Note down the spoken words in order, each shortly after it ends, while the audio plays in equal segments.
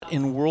fought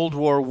in World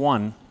War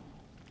I,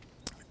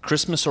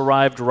 Christmas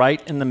arrived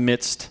right in the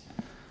midst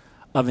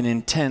of an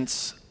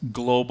intense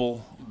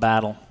global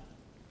battle.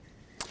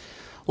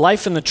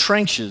 Life in the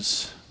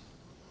trenches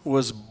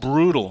was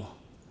brutal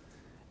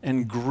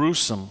and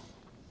gruesome.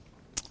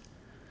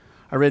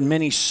 I read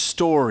many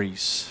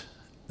stories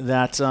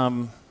that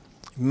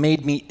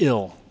made me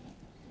ill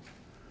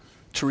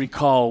to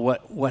recall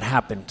what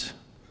happened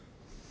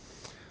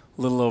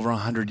a little over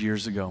 100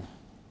 years ago.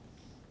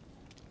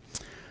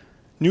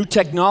 New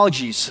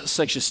technologies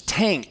such as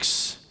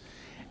tanks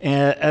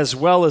as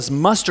well as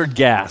mustard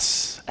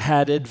gas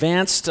had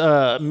advanced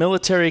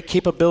military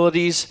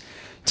capabilities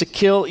to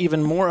kill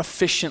even more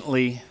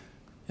efficiently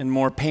and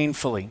more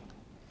painfully.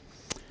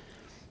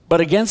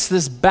 But against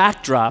this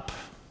backdrop,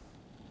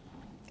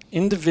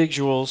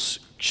 individuals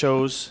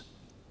chose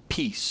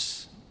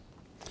peace.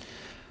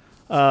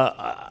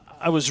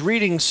 I was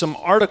reading some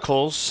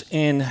articles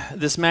in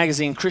this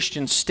magazine,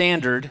 Christian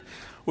Standard,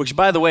 which,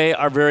 by the way,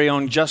 our very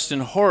own Justin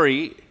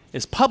Horry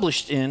is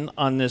published in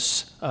on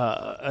this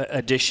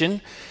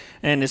edition,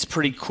 and it's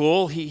pretty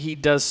cool. He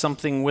does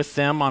something with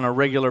them on a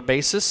regular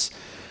basis.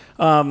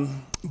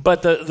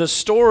 But the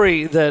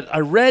story that I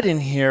read in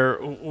here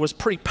was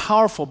pretty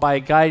powerful by a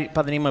guy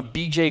by the name of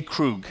B.J.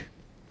 Krug.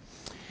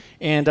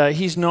 And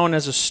he's known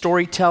as a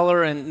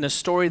storyteller, and the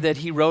story that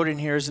he wrote in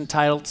here is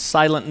entitled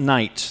Silent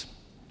Night.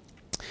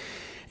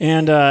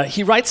 And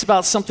he writes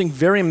about something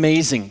very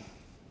amazing.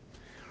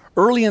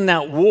 Early in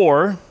that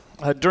war,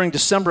 during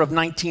December of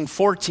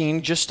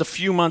 1914, just a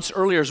few months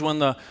earlier is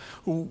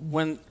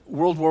when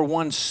World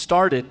War I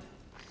started,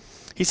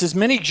 he says,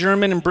 many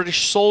German and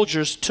British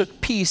soldiers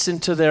took peace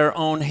into their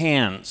own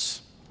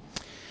hands.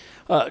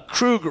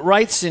 Krug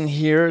writes in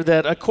here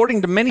that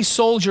according to many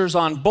soldiers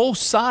on both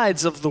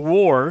sides of the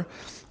war,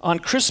 on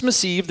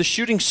Christmas Eve, the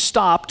shooting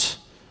stopped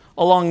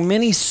along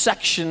many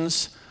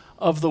sections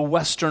of the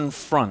Western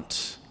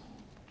Front.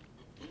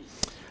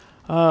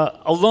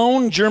 A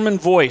lone German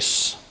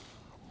voice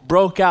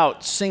broke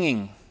out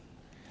singing,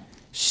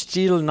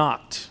 Stille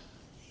Nacht,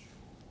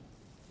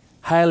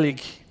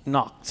 Heilig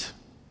Nacht.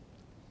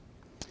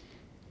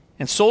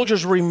 And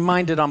soldiers were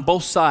reminded on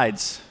both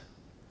sides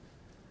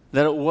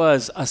that it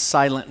was a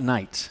silent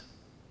night,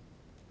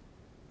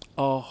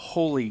 a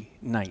holy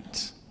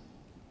night.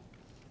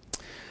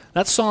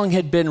 That song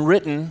had been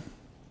written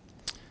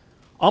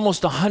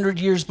almost 100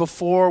 years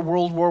before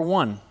World War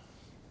I,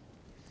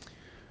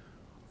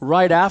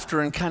 right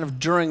after and kind of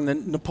during the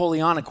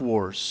Napoleonic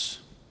Wars.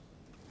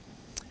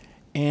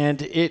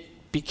 And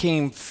it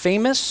became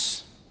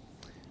famous.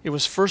 It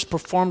was first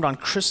performed on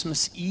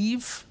Christmas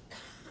Eve,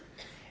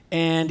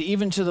 and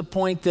even to the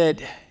point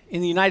that in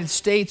the United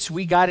States,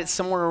 we got it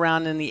somewhere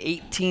around in the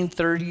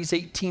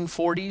 1830s,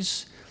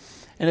 1840s,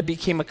 and it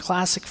became a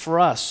classic for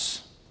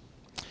us.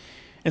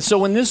 And so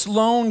when this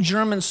lone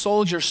German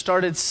soldier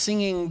started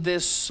singing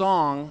this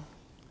song,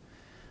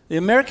 the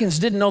Americans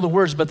didn't know the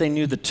words, but they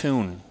knew the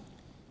tune.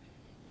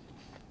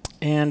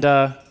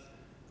 And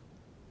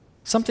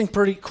something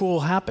pretty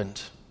cool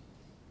happened.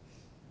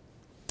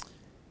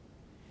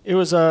 It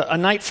was a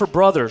night for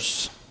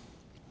brothers,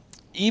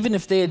 even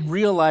if they had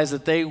realized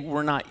that they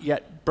were not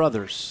yet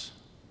brothers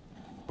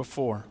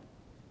before.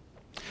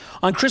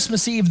 On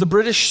Christmas Eve, the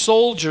British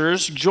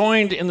soldiers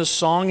joined in the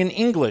song in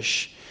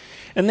English,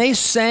 and they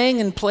sang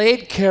and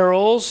played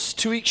carols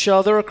to each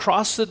other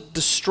across the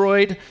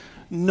destroyed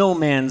no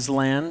man's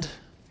land.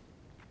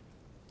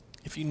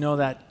 If you know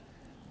that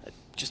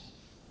just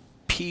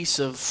piece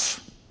of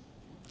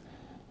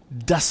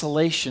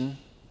desolation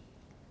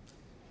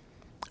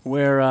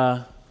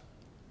where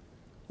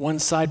one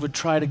side would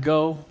try to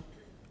go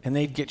and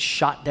they'd get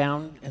shot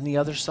down, and the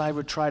other side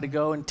would try to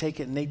go and take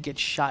it, and they'd get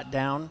shot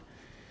down.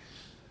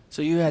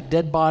 So you had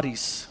dead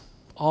bodies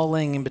all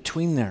laying in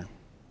between there.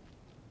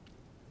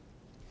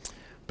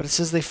 But it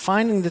says they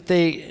finding that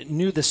they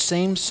knew the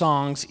same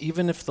songs,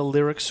 even if the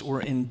lyrics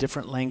were in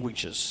different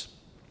languages.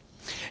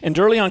 And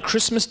early on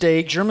Christmas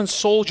Day, German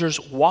soldiers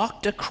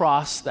walked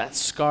across that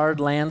scarred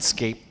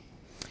landscape,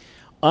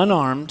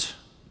 unarmed,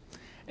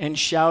 and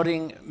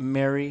shouting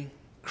Merry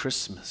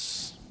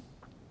Christmas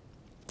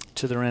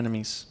to their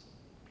enemies.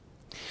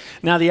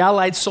 Now, the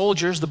Allied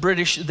soldiers, the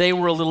British, they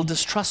were a little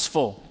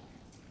distrustful.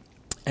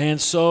 And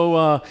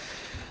so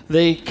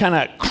they kind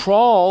of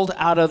crawled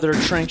out of their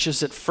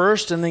trenches at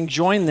first and then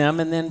joined them.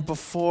 And then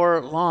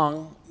before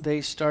long,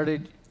 they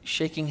started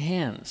shaking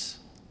hands.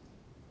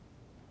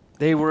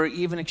 They were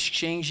even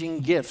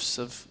exchanging gifts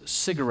of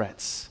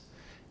cigarettes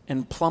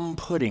and plum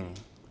pudding.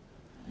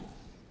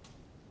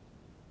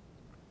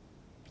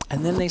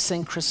 And then they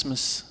sang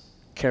Christmas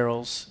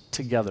carols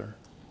together.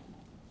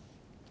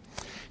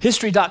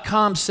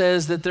 History.com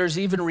says that there's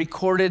even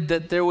recorded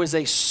that there was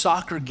a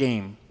soccer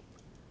game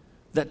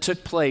that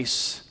took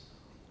place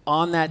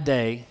on that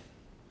day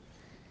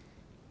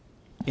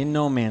in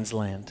no man's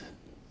land.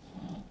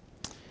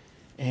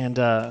 And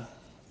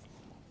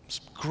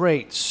some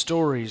great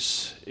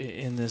stories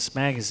in this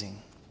magazine.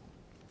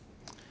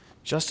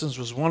 Justin's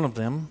was one of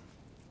them,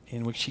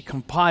 in which he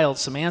compiled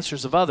some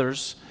answers of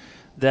others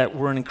that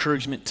were an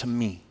encouragement to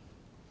me.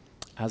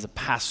 as a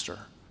pastor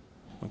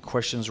when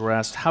questions were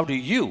asked, how do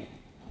you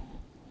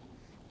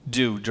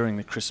do during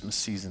the Christmas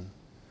season?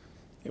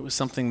 It was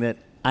something that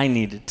I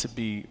needed to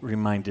be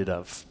reminded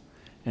of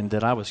and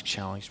that I was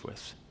challenged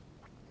with.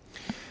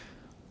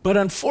 But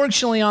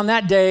unfortunately, on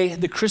that day,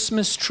 the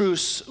Christmas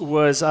truce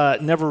was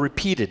never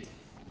repeated.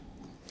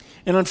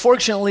 And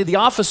unfortunately, the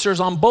officers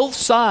on both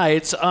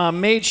sides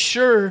made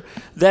sure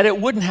that it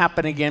wouldn't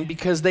happen again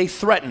because they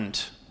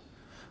threatened.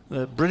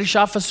 The British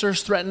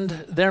officers threatened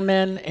their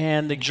men,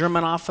 and the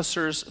German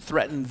officers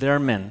threatened their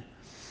men.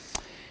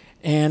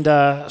 And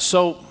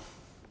so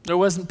there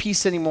wasn't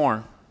peace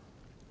anymore.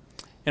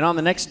 And on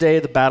the next day,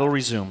 the battle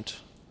resumed.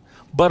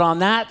 But on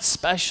that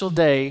special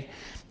day,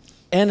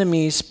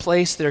 enemies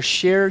placed their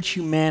shared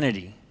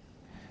humanity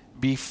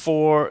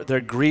before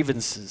their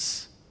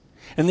grievances.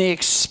 And they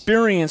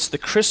experienced the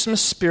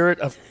Christmas spirit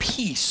of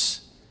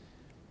peace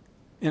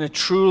in a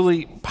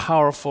truly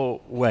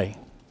powerful way.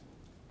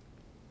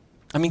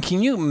 I mean,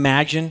 can you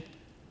imagine?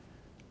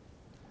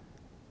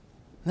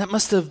 That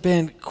must have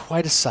been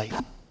quite a sight.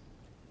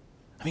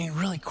 I mean,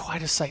 really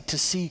quite a sight to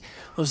see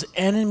those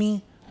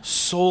enemy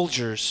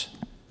soldiers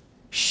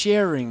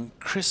sharing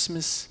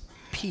Christmas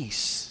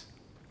peace.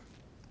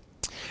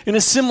 In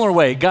a similar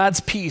way, God's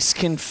peace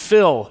can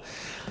fill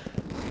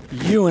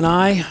you and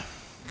I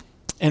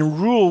and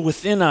rule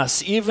within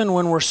us even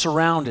when we're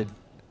surrounded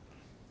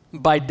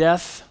by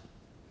death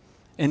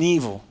and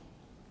evil.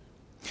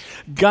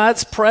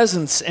 God's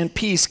presence and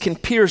peace can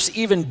pierce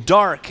even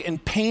dark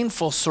and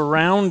painful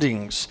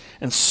surroundings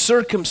and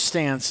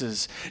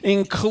circumstances,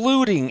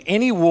 including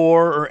any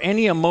war or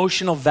any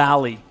emotional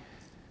valley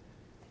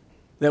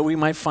that we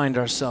might find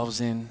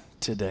ourselves in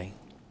today.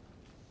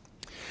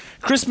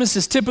 Christmas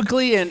is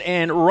typically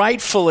and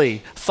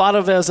rightfully thought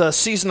of as a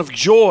season of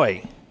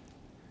joy,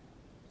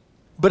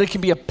 but it can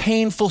be a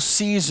painful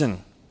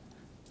season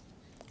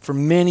for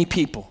many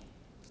people.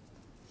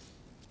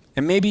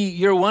 And maybe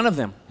you're one of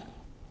them.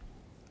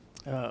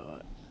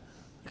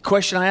 The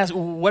question I ask,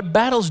 what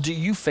battles do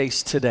you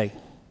face today?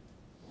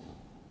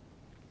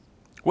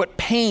 What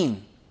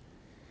pain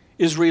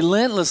is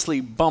relentlessly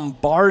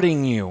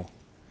bombarding you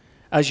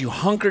as you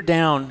hunker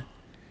down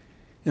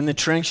in the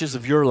trenches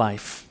of your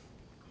life?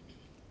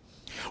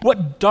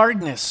 What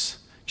darkness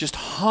just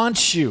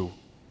haunts you,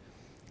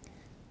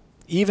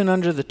 even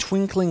under the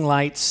twinkling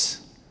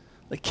lights,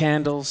 the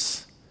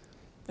candles,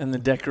 and the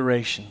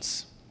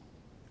decorations?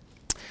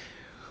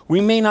 We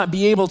may not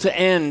be able to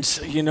end,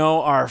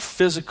 our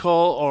physical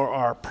or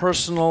our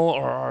personal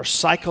or our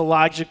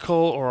psychological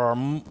or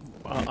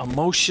our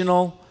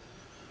emotional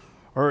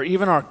or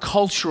even our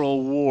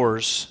cultural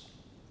wars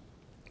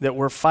that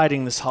we're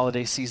fighting this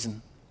holiday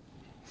season.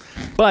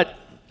 But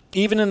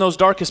even in those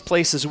darkest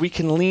places, we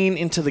can lean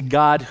into the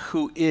God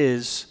who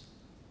is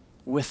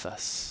with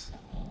us.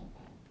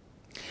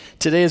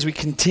 Today, as we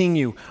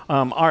continue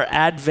our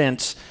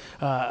Advent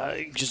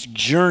just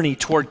journey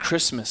toward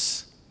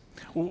Christmas,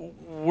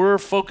 we're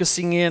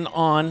focusing in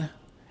on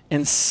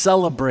and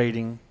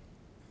celebrating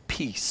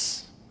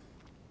peace.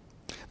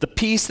 The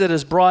peace that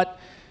it's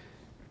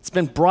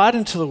been brought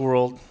into the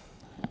world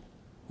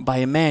by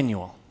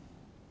Emmanuel,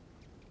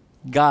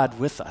 God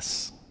with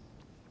us.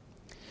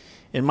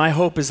 And my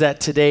hope is that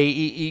today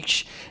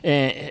each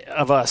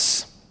of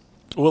us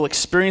will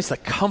experience the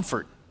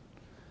comfort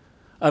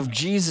of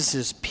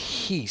Jesus'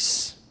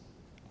 peace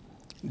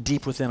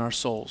deep within our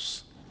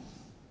souls.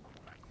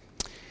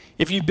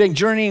 If you've been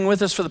journeying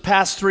with us for the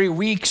past 3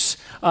 weeks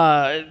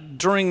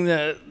during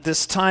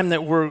this time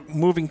that we're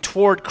moving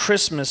toward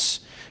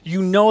Christmas,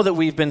 you know that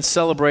we've been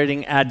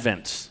celebrating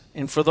Advent.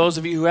 And for those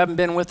of you who haven't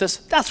been with us,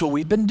 that's what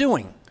we've been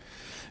doing.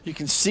 You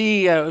can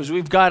see as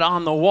we've got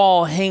on the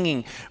wall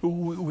hanging,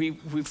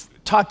 we've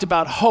talked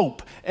about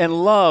hope and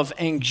love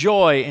and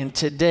joy, and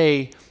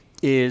today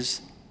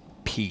is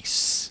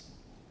peace.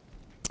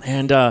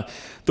 And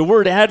the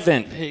word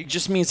Advent, it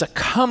just means a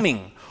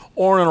coming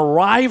or an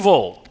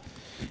arrival.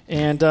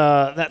 And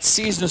that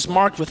season is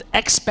marked with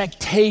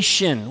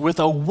expectation, with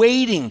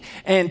awaiting,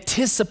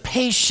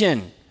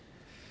 anticipation.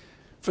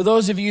 For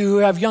those of you who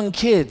have young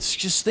kids,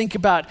 just think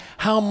about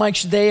how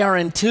much they are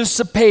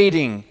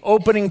anticipating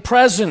opening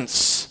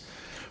presents.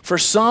 For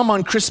some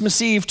on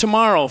Christmas Eve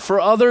tomorrow, for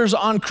others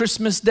on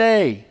Christmas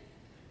Day.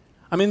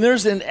 I mean,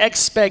 there's an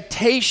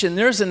expectation,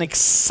 there's an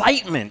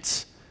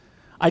excitement.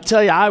 I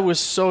tell you, I was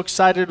so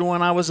excited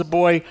when I was a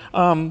boy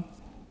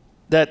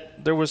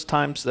that there was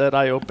times that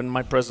I opened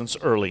my presents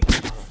early.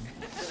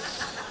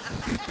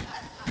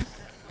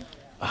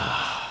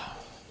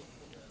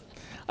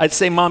 I'd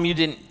say, Mom, you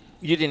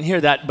didn't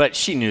hear that, but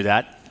she knew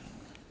that.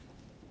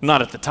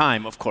 Not at the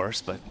time, of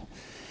course, but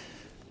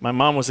my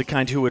mom was the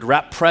kind who would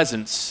wrap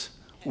presents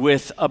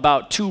with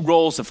about 2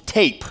 rolls of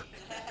tape,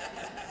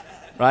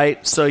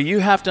 right? So you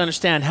have to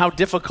understand how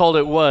difficult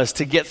it was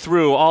to get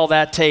through all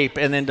that tape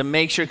and then to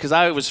make sure, because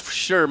I was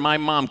sure my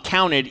mom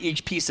counted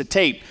each piece of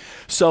tape.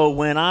 So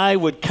when I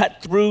would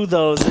cut through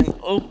those and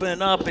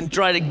open up and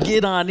try to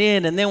get on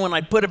in, and then when I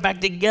put it back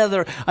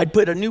together, I'd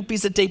put a new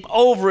piece of tape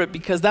over it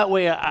because that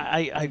way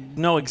I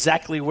know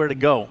exactly where to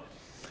go.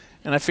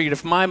 And I figured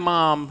if my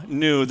mom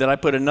knew that I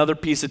put another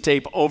piece of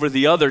tape over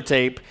the other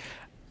tape,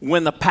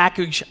 when the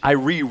package I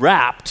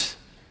rewrapped,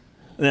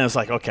 then it's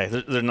like, okay,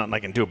 there's nothing I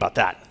can do about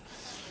that.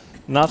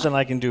 Nothing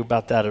I can do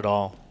about that at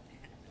all.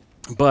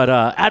 But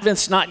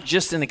Advent's not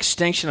just an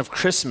extension of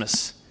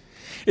Christmas.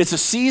 It's a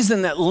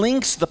season that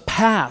links the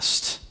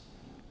past,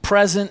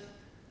 present,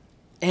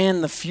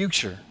 and the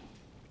future.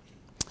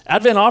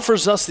 Advent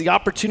offers us the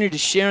opportunity to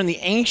share in the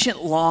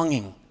ancient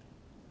longing.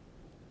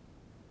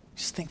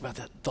 Just think about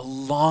that, the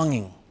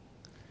longing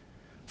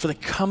for the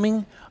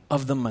coming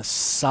of the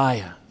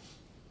Messiah,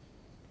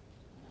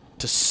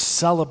 to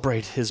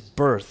celebrate his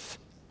birth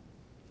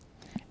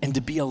and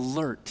to be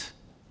alert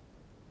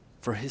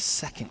for his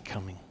second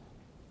coming.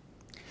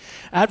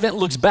 Advent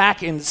looks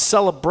back in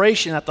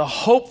celebration at the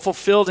hope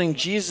fulfilled in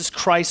Jesus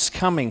Christ's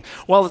coming,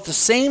 while at the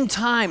same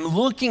time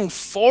looking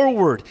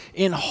forward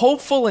in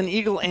hopeful and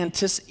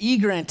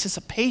eager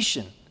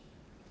anticipation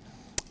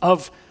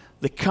of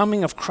the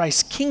coming of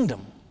Christ's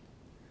kingdom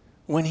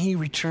when he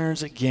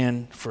returns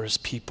again for his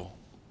people.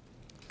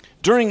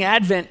 During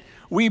Advent,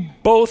 we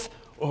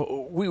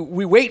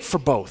wait for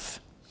both.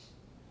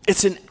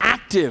 It's an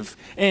active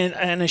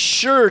and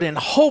assured and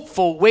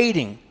hopeful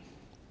waiting.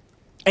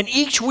 And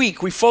each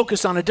week we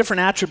focus on a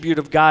different attribute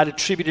of God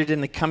attributed in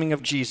the coming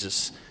of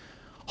Jesus: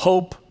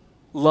 hope,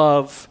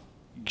 love,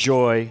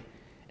 joy,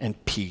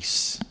 and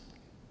peace.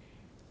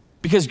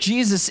 Because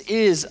Jesus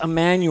is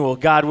Emmanuel,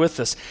 God with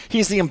us.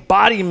 He's the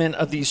embodiment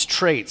of these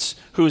traits,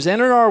 who has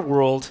entered our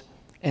world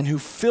and who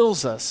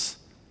fills us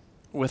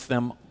with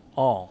them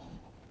all.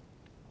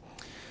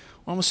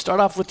 Well, I'm going to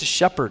start off with the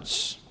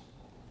shepherds.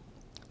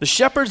 The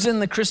shepherds in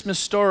the Christmas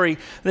story,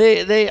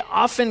 they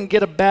often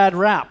get a bad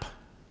rap.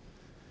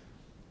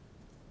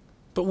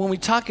 But when we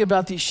talk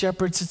about these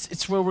shepherds,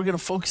 it's where we're going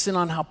to focus in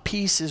on how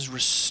peace is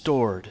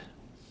restored.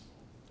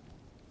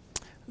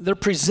 They're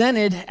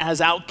presented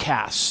as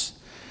outcasts,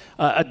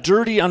 a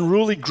dirty,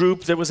 unruly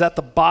group that was at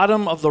the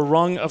bottom of the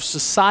rung of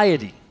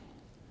society.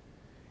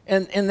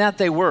 And that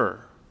they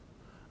were.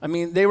 I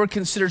mean, they were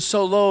considered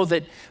so low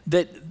that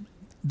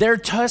their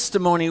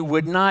testimony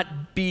would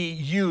not be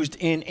used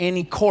in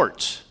any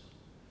court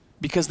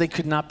because they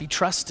could not be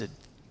trusted.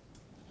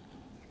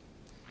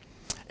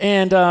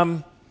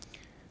 And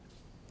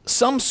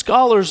some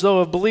scholars, though,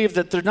 have believed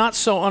that they're not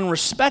so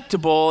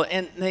unrespectable,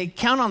 and they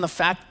count on the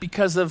fact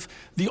because of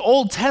the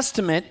Old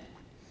Testament.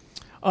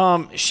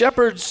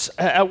 Shepherds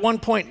at one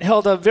point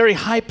held a very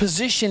high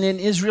position in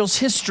Israel's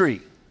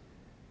history.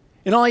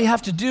 And all you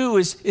have to do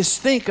is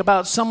think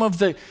about some of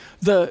the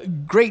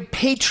great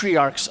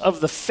patriarchs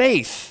of the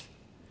faith.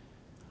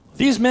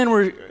 These men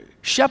were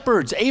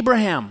shepherds: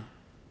 Abraham,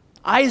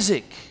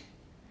 Isaac,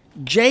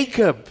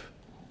 Jacob,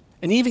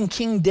 and even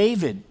King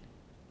David.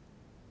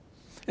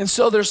 And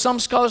so there's some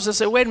scholars that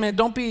say, wait a minute,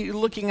 don't be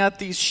looking at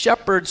these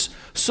shepherds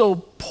so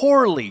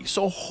poorly,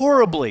 so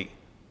horribly.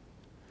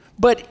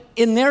 But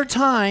in their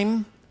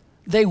time,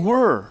 they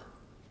were.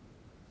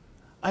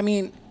 I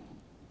mean,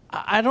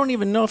 I don't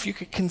even know if you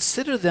could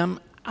consider them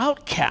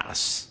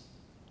outcasts.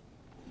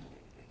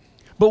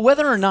 But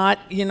whether or not,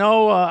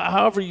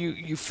 however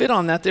you fit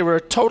on that, they were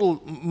a total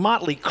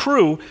motley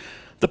crew.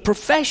 The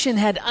profession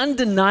had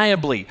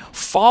undeniably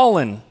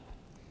fallen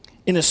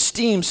in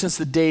esteem since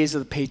the days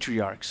of the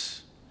patriarchs.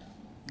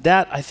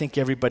 That, I think,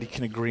 everybody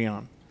can agree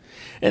on.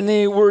 And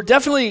they were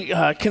definitely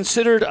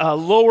considered a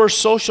lower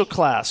social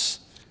class.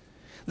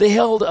 They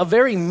held a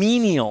very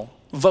menial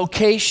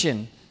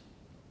vocation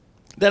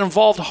that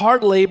involved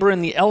hard labor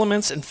in the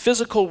elements and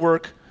physical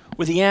work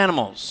with the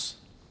animals.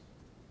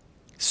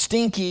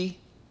 Stinky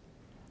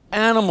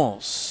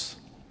animals.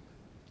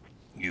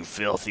 You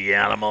filthy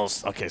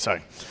animals. Okay,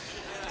 sorry.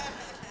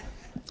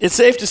 It's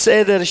safe to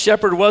say that a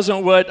shepherd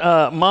wasn't what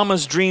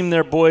mamas dreamed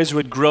their boys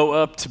would grow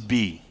up to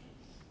be.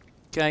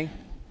 Okay?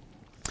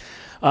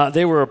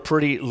 They were a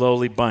pretty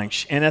lowly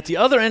bunch. And at the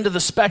other end of the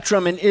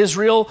spectrum in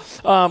Israel,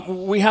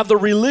 we have the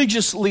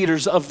religious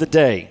leaders of the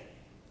day.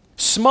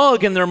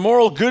 Smug in their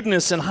moral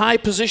goodness and high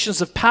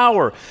positions of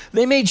power,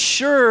 they made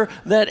sure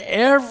that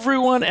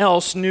everyone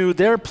else knew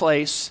their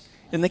place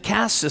in the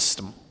caste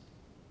system.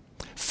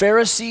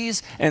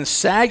 Pharisees and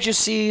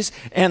Sadducees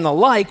and the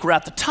like were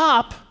at the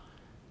top,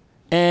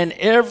 and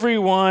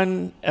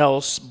everyone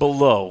else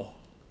below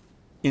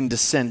in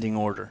descending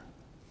order.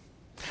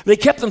 They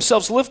kept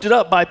themselves lifted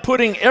up by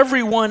putting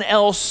everyone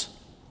else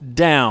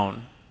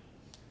down.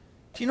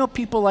 Do you know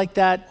people like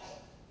that?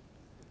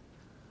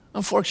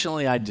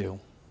 Unfortunately, I do.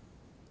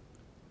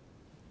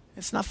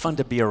 It's not fun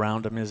to be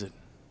around them, is it?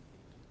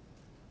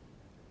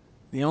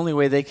 The only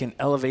way they can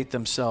elevate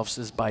themselves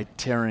is by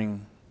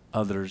tearing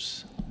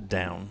others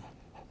down.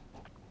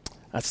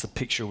 That's the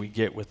picture we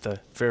get with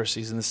the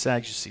Pharisees and the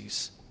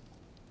Sadducees.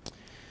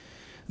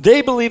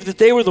 They believed that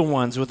they were the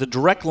ones with a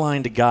direct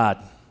line to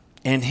God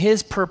and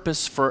his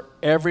purpose for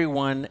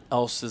everyone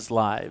else's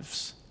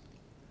lives.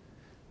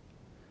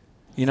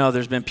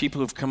 There's been people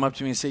who've come up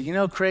to me and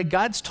say, Craig,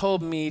 God's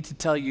told me to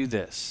tell you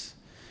this.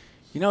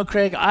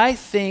 Craig, I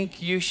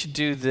think you should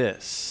do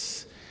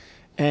this.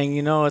 And,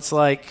 it's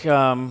like,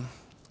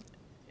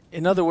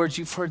 In other words,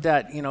 you've heard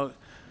that,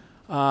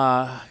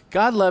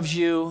 God loves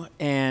you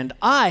and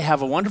I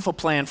have a wonderful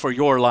plan for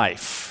your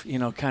life,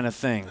 kind of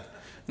thing.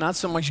 Not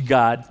so much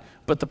God,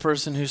 but the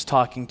person who's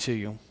talking to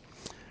you.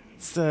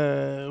 It's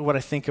what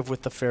I think of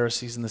with the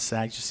Pharisees and the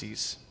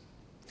Sadducees.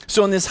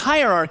 So in this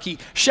hierarchy,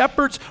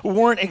 shepherds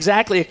weren't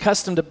exactly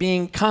accustomed to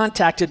being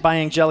contacted by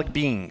angelic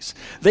beings.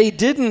 They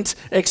didn't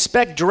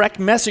expect direct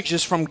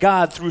messages from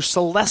God through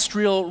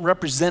celestial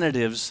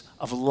representatives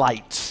of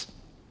light.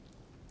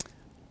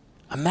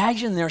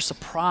 Imagine their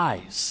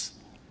surprise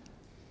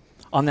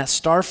on that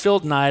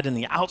star-filled night in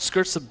the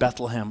outskirts of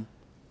Bethlehem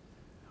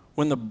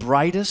when the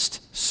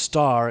brightest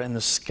star in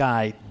the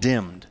sky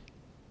dimmed.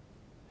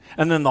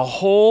 And then the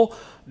whole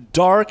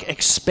dark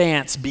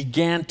expanse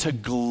began to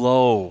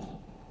glow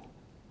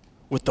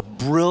with the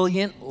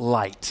brilliant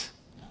light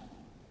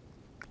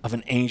of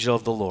an angel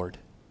of the Lord.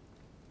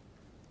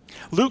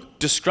 Luke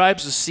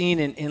describes the scene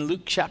in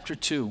Luke chapter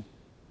 2,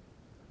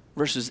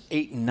 verses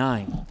 8 and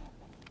 9.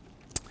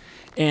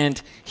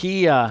 And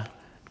he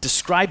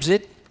describes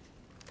it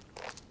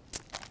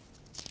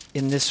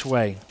in this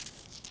way.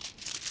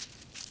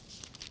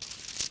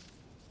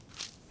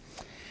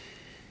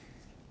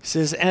 He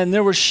says, "And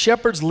there were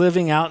shepherds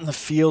living out in the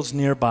fields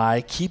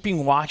nearby,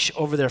 keeping watch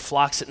over their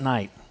flocks at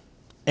night.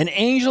 An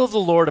angel of the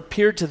Lord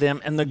appeared to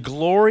them, and the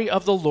glory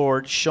of the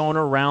Lord shone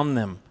around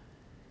them,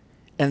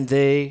 and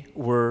they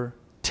were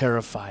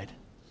terrified."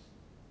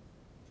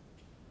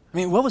 I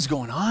mean, what was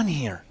going on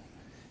here?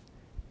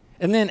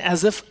 And then,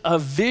 as if a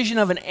vision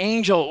of an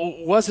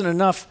angel wasn't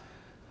enough,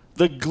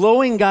 the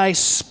glowing guy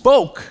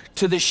spoke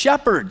to the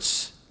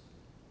shepherds.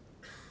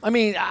 I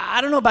mean,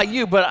 I don't know about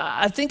you, but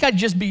I think I'd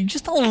just be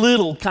just a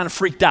little kind of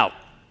freaked out.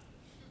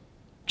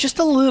 Just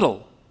a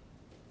little.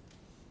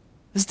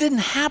 This didn't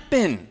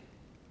happen.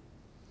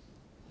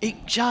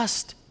 It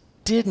just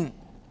didn't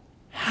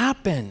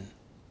happen.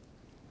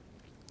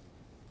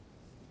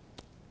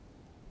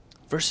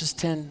 Verses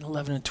 10,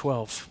 11, and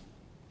 12.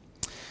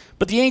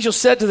 "But the angel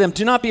said to them,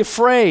 'Do not be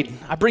afraid.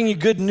 I bring you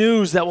good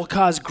news that will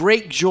cause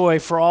great joy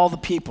for all the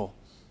people.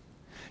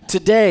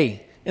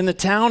 Today, in the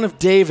town of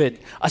David,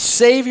 a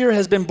Savior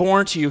has been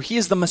born to you. He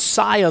is the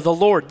Messiah, the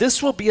Lord.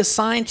 This will be a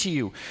sign to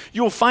you.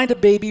 You will find a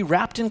baby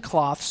wrapped in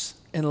cloths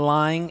and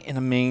lying in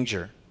a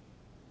manger.'"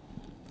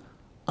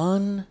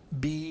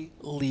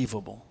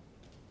 Unbelievable.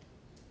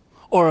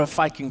 Or if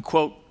I can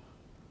quote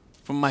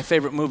from my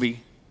favorite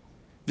movie,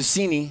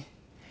 Vicini,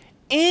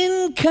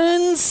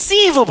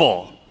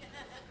 inconceivable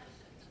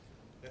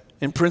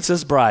in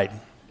Princess Bride.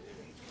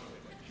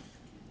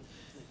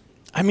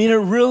 I mean, it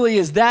really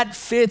is. That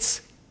fits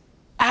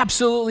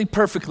absolutely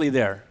perfectly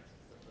there.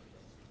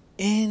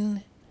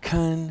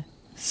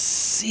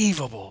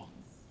 Inconceivable.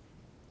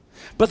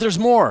 But there's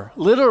more,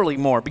 literally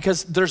more,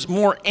 because there's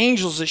more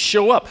angels that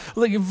show up.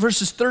 Look at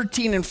verses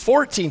 13 and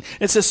 14.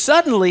 It says,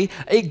 "Suddenly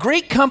a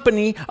great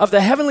company of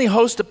the heavenly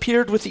host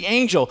appeared with the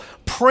angel,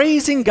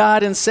 praising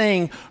God and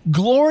saying,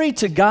 'Glory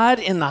to God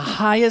in the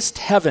highest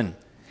heaven,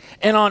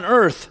 and on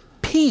earth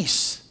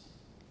peace.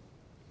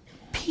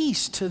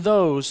 Peace to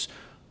those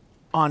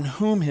on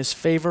whom his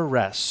favor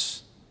rests.'"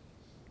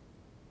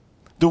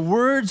 The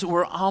words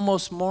were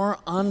almost more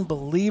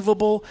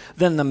unbelievable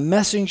than the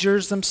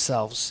messengers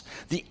themselves.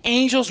 The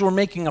angels were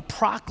making a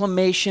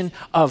proclamation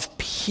of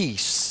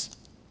peace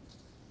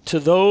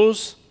to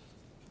those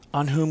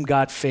on whom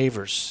God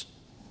favors.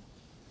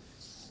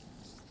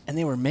 And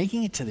they were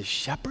making it to the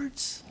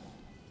shepherds?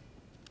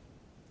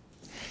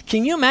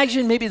 Can you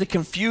imagine maybe the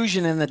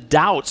confusion and the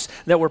doubts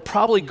that were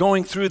probably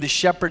going through the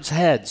shepherds'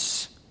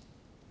 heads?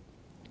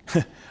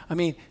 I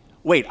mean,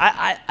 wait,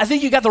 I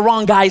think you got the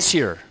wrong guys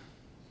here.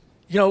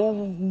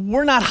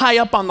 We're not high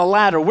up on the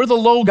ladder. We're the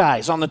low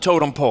guys on the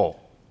totem pole.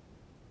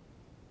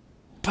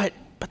 But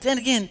then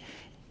again,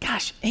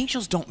 gosh,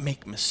 angels don't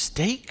make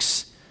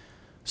mistakes.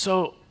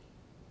 So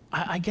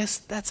I guess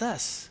that's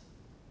us.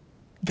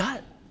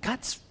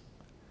 God's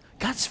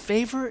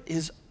favor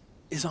is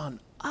on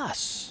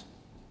us.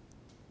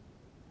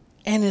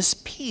 And his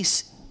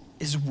peace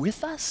is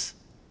with us?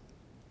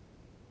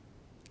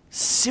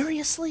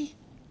 Seriously?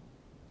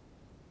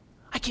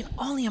 I can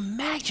only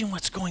imagine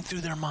what's going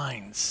through their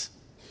minds.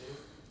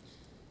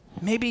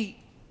 Maybe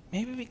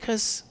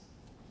because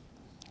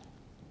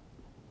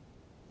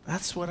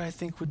that's what I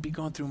think would be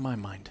going through my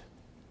mind.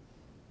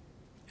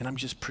 And I'm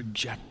just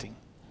projecting.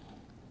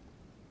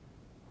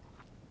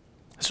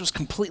 This was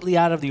completely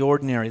out of the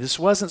ordinary. This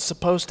wasn't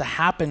supposed to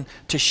happen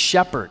to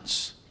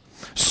shepherds.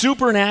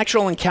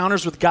 Supernatural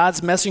encounters with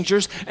God's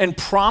messengers and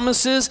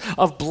promises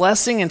of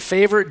blessing and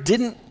favor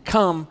didn't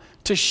come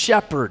to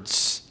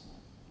shepherds.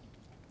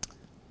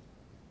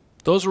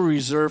 Those were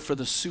reserved for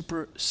the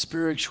super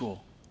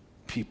spiritual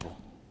people,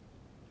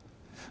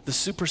 the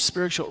super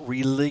spiritual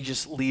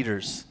religious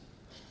leaders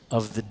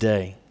of the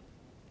day.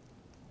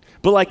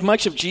 But like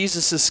much of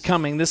Jesus'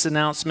 coming, this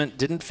announcement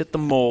didn't fit the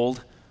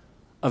mold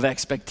of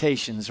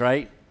expectations,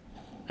 right?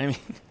 I mean,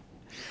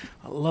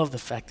 I love the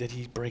fact that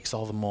he breaks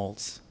all the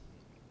molds.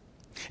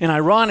 And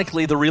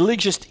ironically, the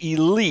religious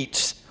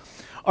elites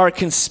are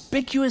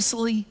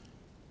conspicuously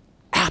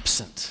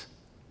absent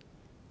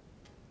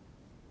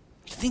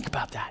think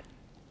about that.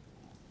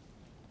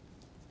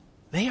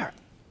 They are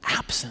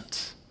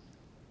absent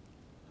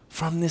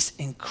from this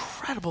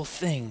incredible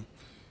thing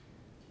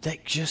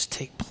that just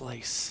take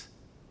place.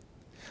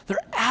 They're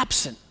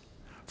absent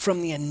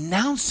from the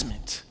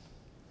announcement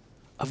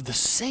of the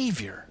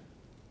Savior.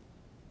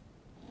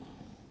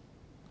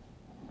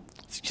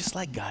 It's just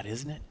like God,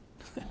 isn't it?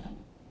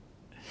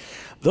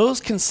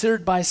 Those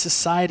considered by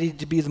society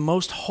to be the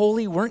most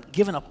holy weren't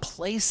given a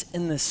place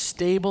in the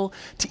stable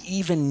to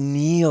even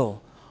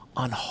kneel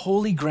on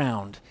holy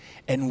ground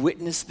and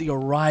witness the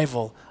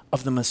arrival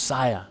of the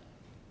Messiah.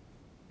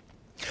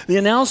 The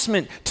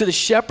announcement to the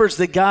shepherds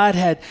that God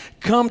had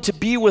come to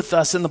be with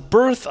us and the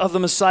birth of the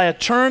Messiah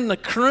turned the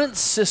current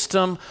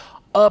system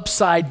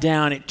upside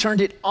down. It turned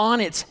it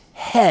on its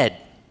head.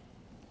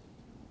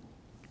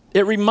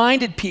 It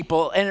reminded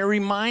people, and it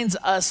reminds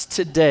us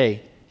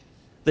today,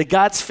 that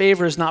God's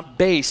favor is not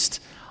based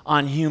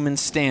on human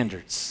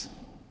standards.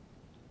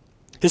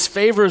 His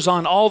favor is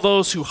on all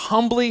those who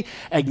humbly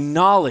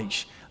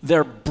acknowledge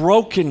their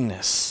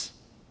brokenness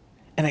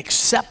and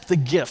accept the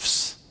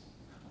gifts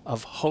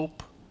of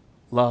hope,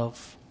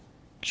 love,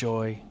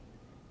 joy,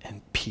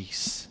 and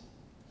peace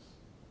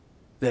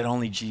that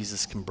only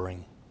Jesus can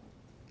bring.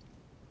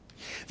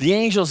 The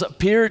angels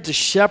appeared to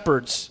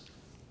shepherds.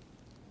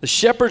 The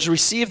shepherds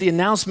received the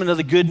announcement of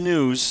the good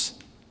news,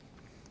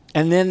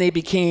 and then they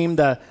became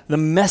the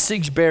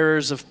message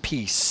bearers of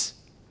peace.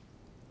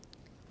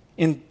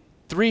 In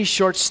 3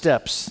 short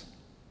steps,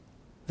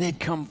 they had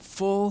come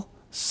full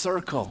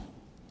circle,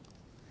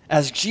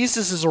 as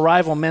Jesus'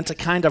 arrival meant a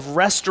kind of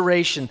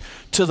restoration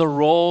to the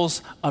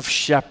roles of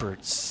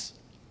shepherds.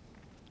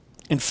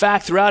 In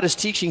fact, throughout his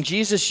teaching,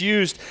 Jesus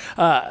used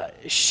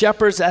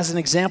shepherds as an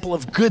example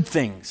of good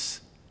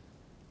things,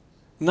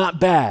 not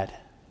bad.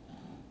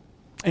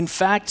 In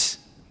fact,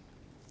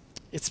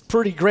 it's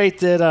pretty great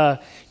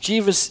that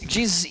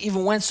Jesus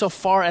even went so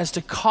far as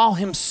to call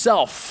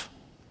himself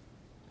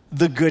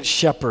the Good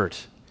Shepherd.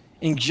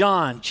 In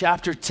John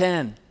chapter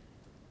 10,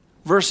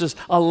 verses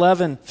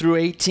 11 through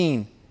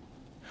 18,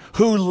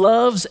 who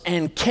loves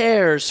and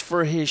cares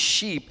for his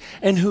sheep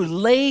and who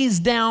lays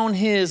down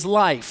his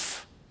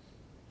life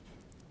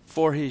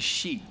for his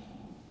sheep.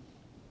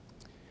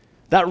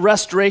 That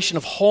restoration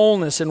of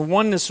wholeness and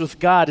oneness with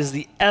God is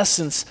the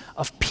essence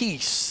of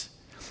peace.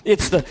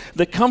 It's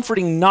the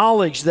comforting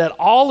knowledge that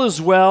all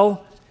is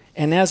well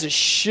and as it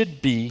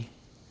should be.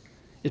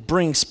 It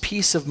brings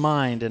peace of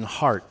mind and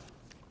heart.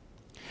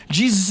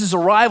 Jesus'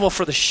 arrival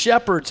for the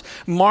shepherds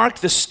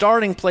marked the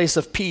starting place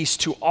of peace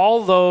to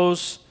all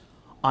those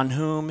on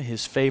whom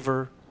his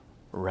favor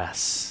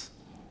rests,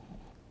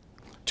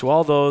 to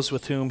all those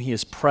with whom he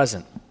is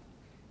present,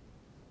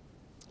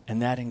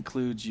 and that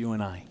includes you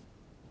and I.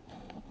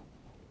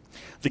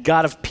 The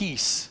God of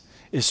peace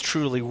is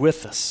truly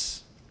with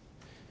us.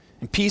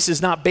 And peace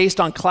is not based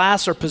on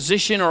class or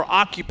position or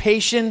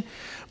occupation,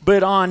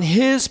 but on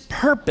his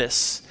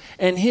purpose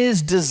and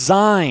his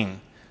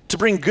design to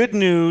bring good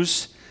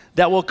news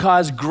that will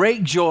cause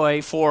great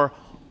joy for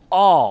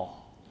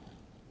all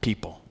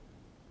people.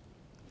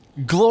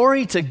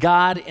 Glory to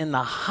God in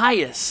the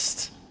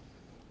highest.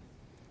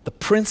 The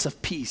Prince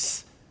of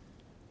Peace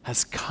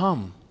has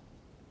come.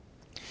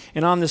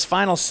 And on this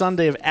final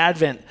Sunday of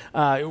Advent,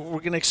 we're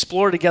going to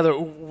explore together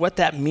what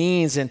that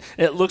means and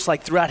it looks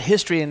like throughout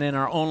history and in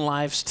our own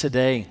lives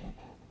today.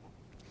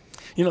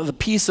 You know, the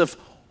peace of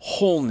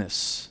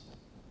wholeness.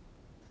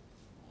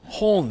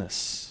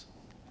 Wholeness.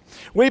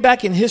 Way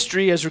back in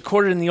history, as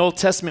recorded in the Old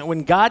Testament,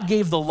 when God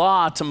gave the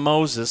law to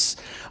Moses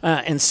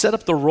and set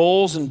up the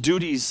roles and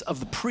duties of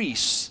the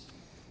priests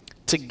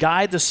to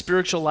guide the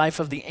spiritual life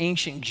of the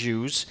ancient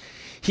Jews,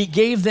 he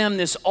gave them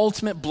this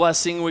ultimate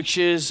blessing, which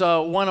is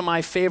one of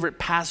my favorite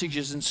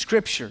passages in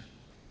Scripture.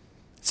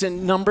 It's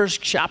in Numbers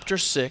chapter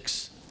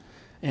 6,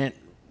 and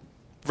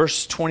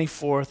verse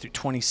 24 through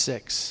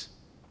 26.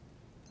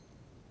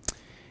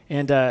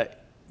 And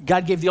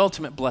God gave the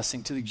ultimate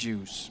blessing to the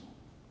Jews.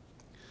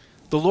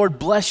 The Lord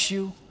bless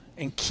you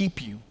and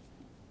keep you.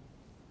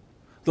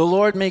 The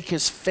Lord make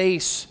his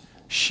face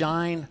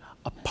shine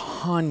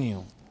upon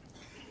you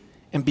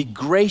and be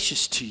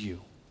gracious to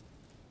you.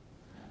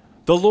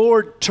 The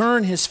Lord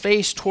turn his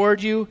face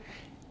toward you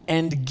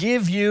and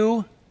give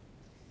you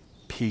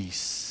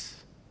peace.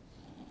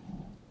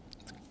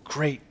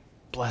 Great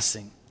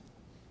blessing.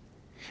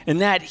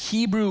 And that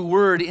Hebrew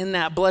word in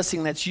that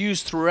blessing that's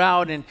used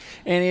throughout, and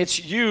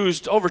it's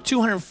used over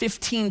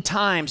 215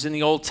 times in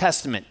the Old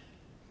Testament,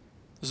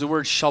 is the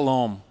word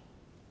shalom.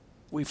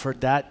 We've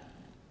heard that.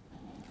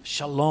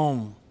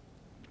 Shalom.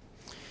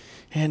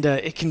 And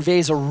it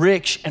conveys a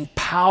rich and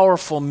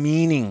powerful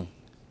meaning.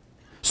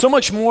 So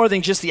much more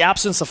than just the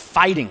absence of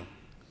fighting.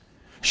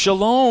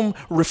 Shalom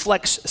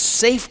reflects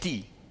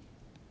safety.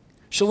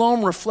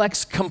 Shalom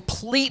reflects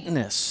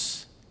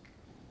completeness.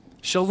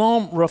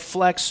 Shalom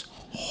reflects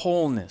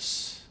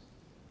wholeness.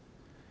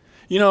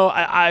 You know,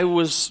 I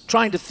was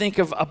trying to think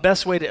of a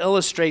best way to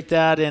illustrate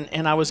that,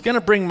 and I was going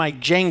to bring my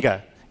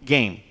Jenga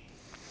game.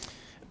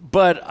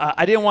 But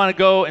I didn't want to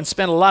go and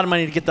spend a lot of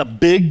money to get the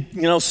big,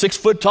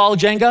 6-foot tall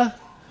Jenga.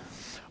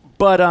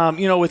 But,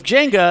 with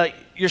Jenga,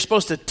 you're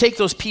supposed to take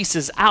those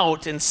pieces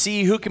out and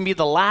see who can be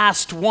the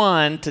last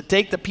one to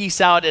take the piece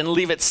out and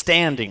leave it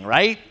standing,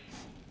 right?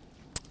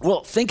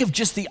 Well, think of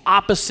just the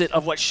opposite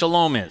of what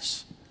shalom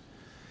is.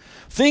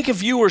 Think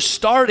if you were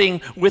starting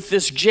with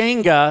this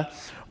Jenga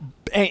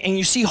and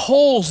you see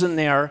holes in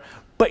there,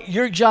 but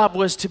your job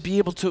was to be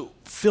able to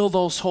fill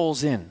those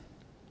holes in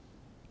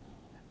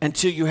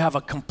until you have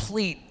a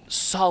complete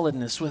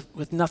solidness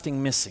with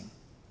nothing missing.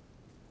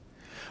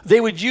 They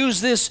would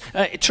use this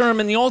term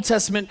in the Old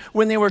Testament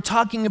when they were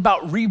talking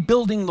about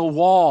rebuilding the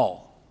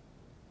wall.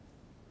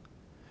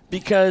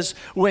 Because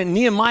when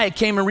Nehemiah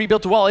came and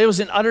rebuilt the wall, it was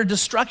in utter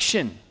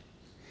destruction.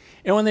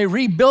 And when they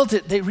rebuilt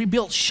it, they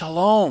rebuilt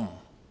shalom,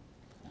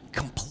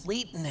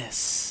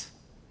 completeness,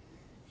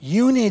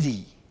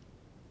 unity.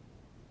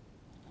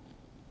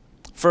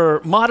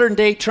 For modern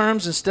day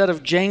terms, instead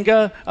of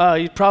Jenga,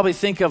 you'd probably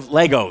think of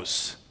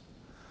Legos.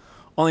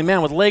 Only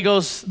man, with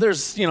Legos,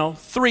 there's,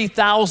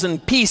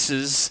 3,000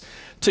 pieces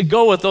to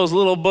go with those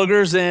little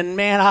boogers. And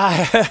man,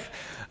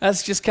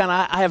 that's just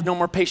I have no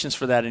more patience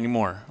for that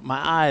anymore.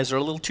 My eyes are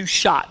a little too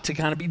shot to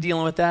kind of be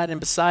dealing with that. And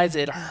besides,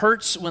 it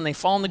hurts when they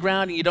fall on the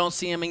ground and you don't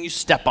see them and you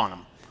step on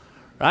them.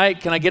 Right?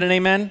 Can I get an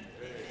amen?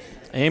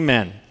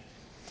 Amen.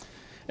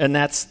 And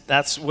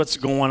that's what's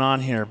going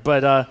on here.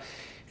 But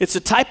it's a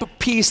type of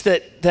peace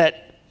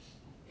that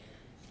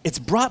it's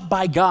brought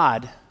by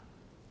God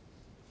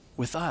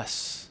with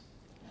us.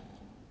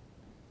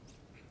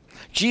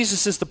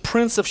 Jesus is the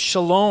Prince of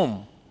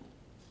Shalom,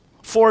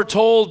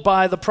 foretold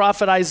by the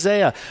prophet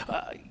Isaiah.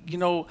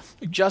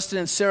 Justin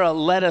and Sarah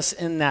led us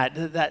in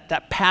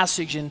that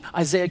passage in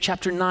Isaiah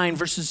chapter 9,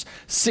 verses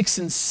 6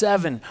 and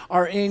 7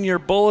 are in your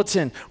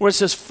bulletin, where it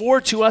says, "For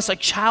to us a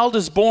child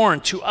is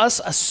born, to us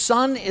a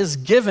son is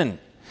given,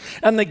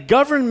 and the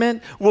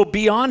government will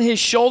be on his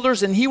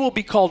shoulders, and he will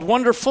be called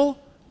Wonderful,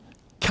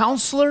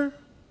 Counselor,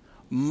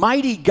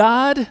 Mighty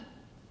God,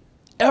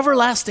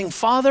 Everlasting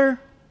Father,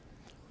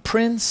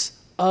 Prince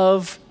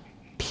of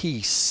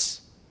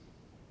Peace."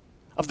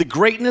 Of the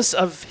greatness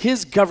of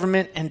his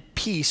government and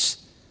peace,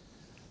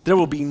 there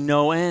will be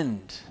no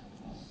end.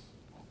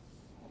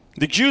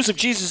 The Jews of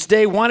Jesus'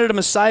 day wanted a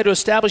Messiah to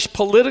establish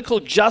political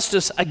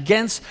justice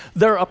against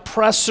their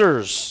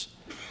oppressors.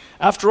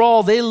 After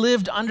all, they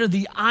lived under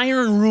the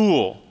iron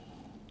rule,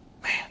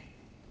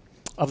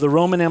 of the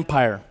Roman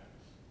Empire.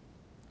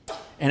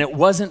 And it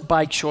wasn't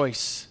by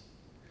choice.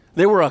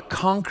 They were a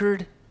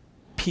conquered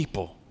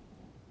people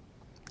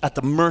at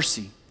the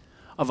mercy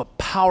of a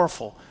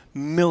powerful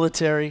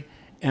military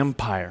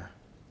empire.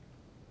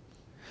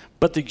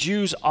 But the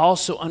Jews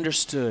also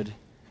understood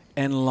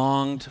and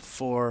longed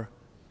for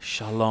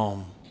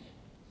shalom.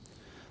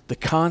 The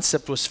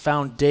concept was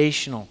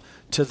foundational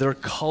to their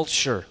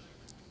culture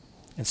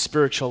and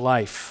spiritual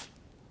life.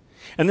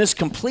 And this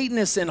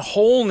completeness and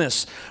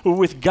wholeness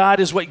with God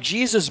is what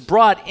Jesus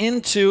brought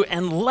into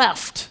and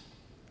left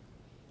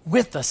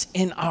with us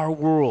in our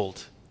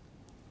world.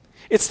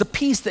 It's the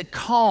peace that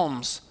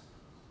calms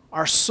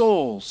our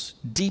souls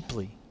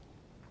deeply.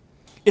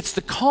 It's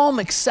the calm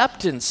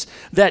acceptance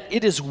that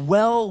it is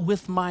well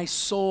with my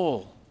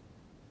soul,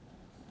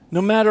 no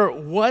matter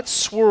what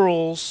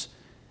swirls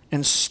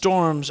and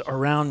storms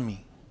around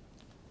me.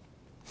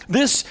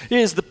 This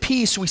is the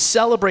peace we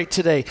celebrate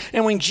today.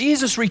 And when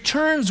Jesus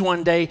returns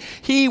one day,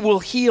 he will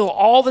heal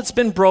all that's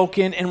been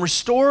broken and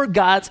restore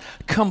God's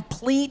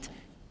complete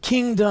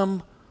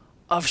kingdom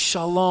of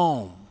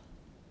shalom.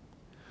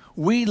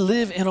 We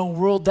live in a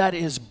world that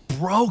is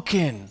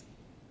broken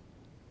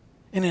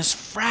and is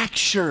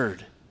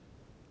fractured.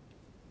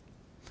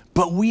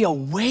 But we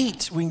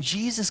await when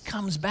Jesus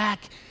comes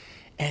back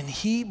and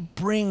he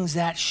brings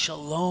that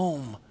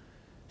shalom,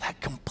 that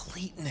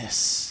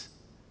completeness,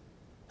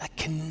 that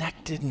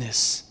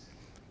connectedness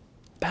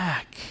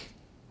back.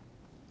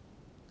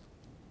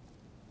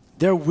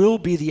 There will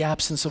be the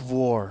absence of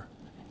war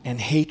and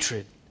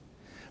hatred.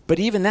 But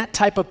even that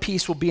type of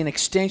peace will be an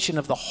extension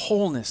of the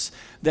wholeness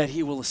that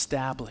he will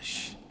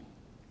establish.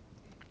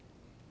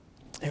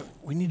 And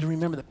we need to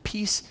remember that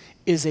peace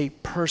is a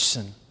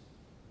person.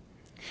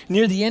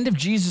 Near the end of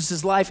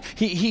Jesus' life,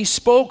 he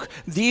spoke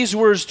these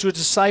words to his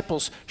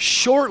disciples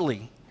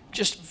shortly,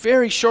 just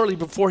very shortly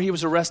before he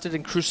was arrested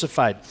and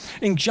crucified.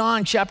 In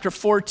John chapter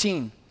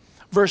 14,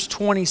 verse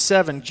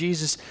 27,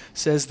 Jesus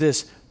says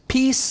this,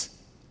 "Peace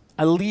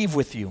I leave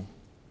with you.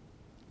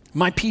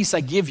 My peace I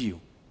give you.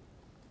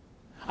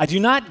 I do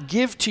not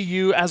give to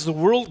you as the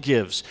world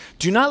gives.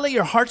 Do not let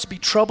your hearts be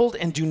troubled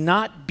and do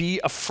not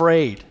be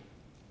afraid."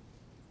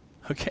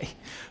 Okay,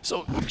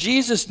 so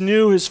Jesus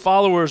knew his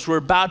followers were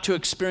about to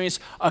experience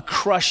a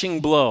crushing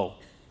blow.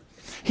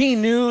 He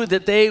knew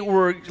that they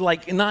were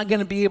not going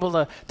to be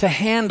able to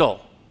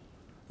handle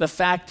the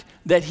fact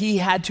that he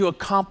had to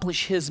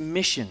accomplish his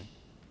mission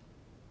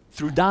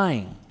through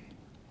dying.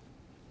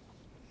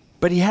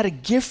 But he had a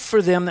gift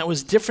for them that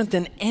was different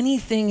than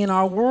anything in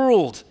our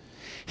world.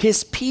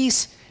 His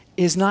peace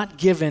is not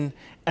given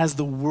as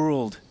the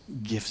world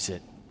gives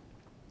it.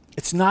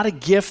 It's not a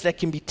gift that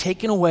can be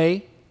taken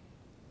away.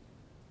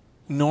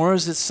 nor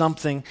is it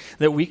something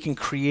that we can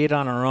create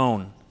on our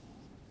own.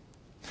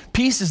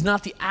 Peace is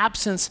not the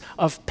absence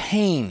of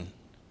pain,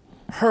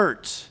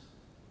 hurt,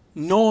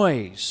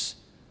 noise,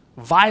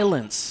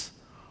 violence,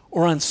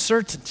 or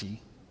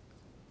uncertainty.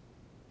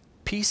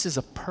 Peace is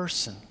a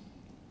person.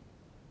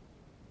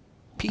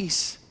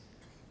 Peace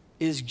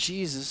is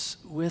Jesus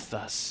with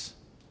us,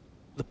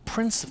 the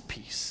Prince of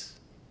Peace.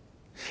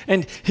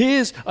 And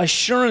his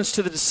assurance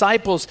to the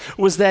disciples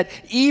was that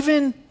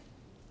even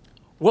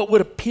what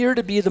would appear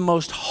to be the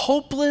most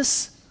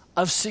hopeless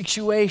of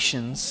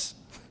situations,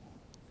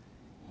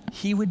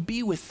 he would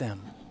be with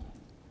them.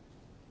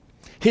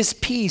 His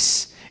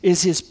peace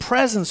is his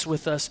presence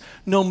with us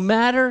no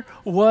matter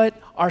what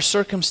our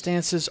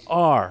circumstances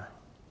are.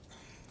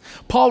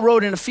 Paul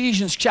wrote in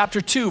Ephesians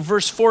chapter 2,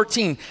 verse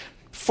 14,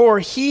 "For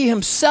he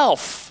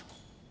himself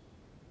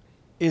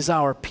is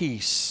our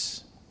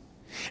peace."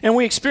 And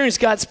we experience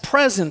God's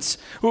presence.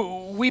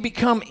 We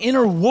become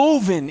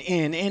interwoven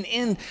in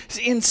and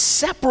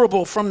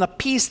inseparable from the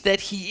peace that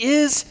he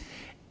is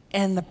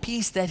and the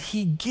peace that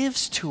he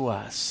gives to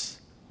us.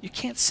 You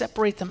can't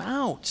separate them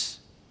out.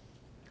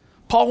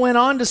 Paul went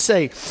on to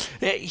say,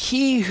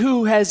 "He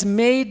who has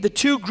made the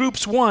two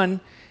groups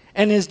one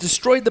and has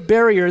destroyed the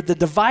barrier, the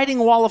dividing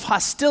wall of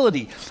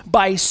hostility,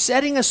 by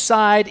setting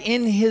aside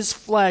in his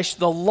flesh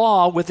the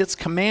law with its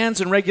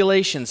commands and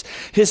regulations.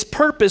 His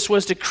purpose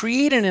was to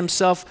create in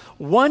himself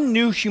one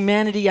new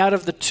humanity out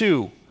of the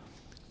two,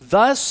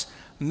 thus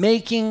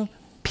making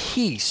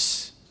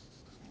peace,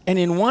 and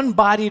in one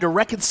body to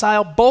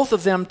reconcile both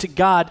of them to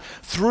God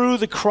through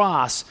the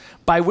cross,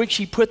 by which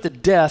he put to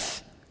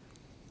death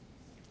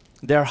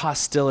their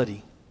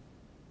hostility."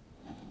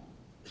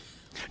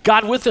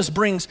 God with us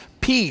brings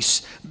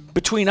peace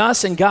between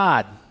us and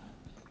God,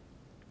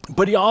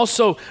 but he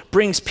also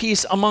brings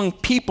peace among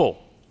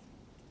people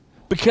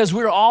because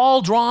we're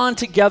all drawn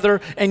together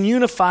and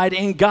unified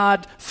in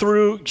God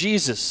through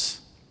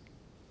Jesus.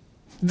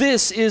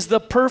 This is the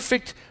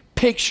perfect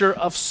picture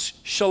of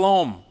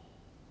shalom,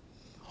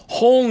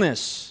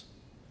 wholeness,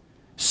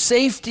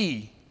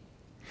 safety,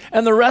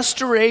 and the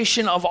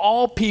restoration of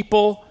all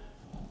people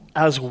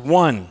as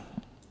one.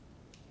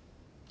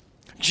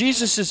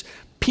 Jesus'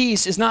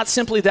 peace is not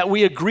simply that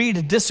we agree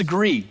to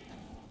disagree.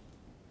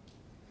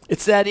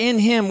 It's that in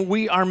him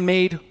we are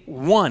made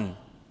one.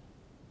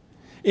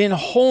 In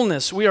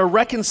wholeness, we are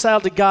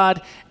reconciled to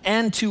God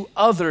and to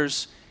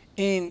others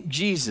in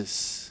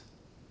Jesus.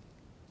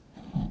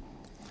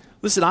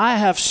 Listen, I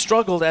have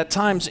struggled at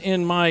times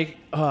in my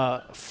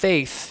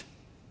faith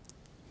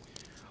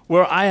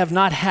where I have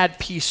not had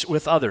peace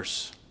with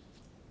others.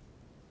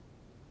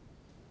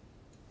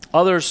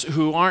 Others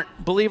who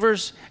aren't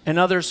believers and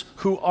others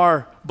who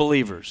are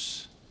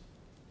believers.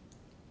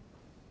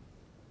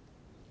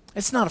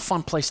 It's not a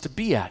fun place to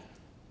be at.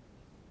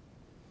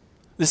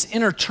 This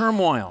inner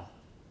turmoil,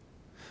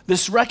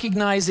 this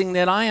recognizing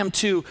that I am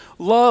to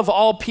love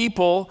all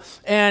people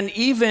and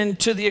even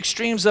to the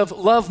extremes of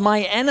love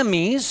my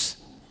enemies,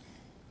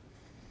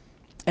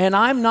 and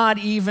I'm not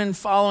even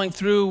following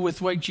through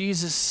with what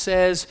Jesus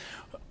says,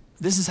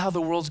 this is how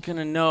the world's going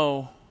to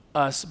know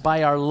us,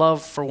 by our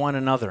love for one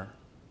another.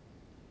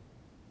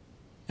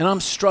 And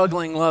I'm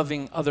struggling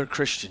loving other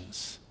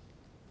Christians.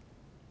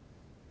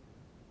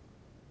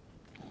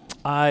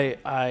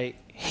 I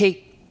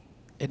hate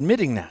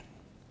admitting that.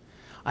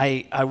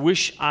 I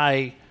wish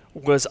I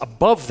was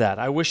above that.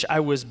 I wish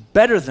I was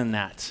better than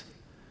that.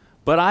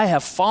 But I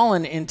have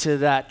fallen into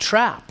that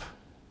trap.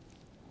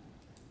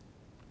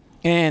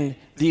 And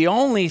the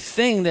only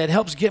thing that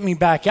helps get me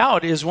back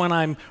out is when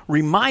I'm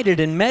reminded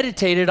and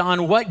meditated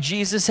on what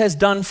Jesus has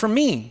done for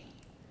me.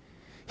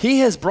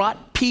 He has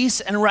brought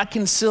peace and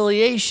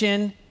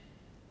reconciliation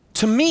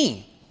to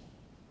me.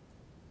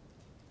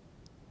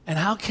 And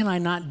how can I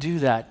not do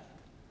that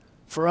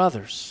for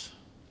others?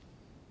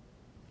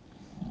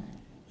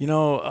 You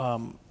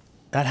know,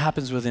 that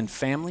happens within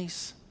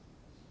families.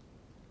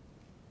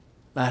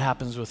 That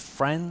happens with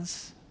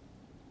friends.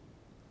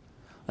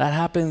 That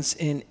happens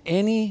in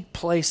any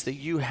place that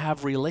you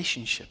have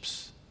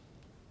relationships.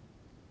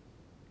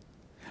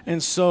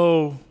 And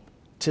so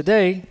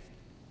today,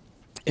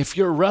 if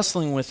you're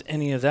wrestling with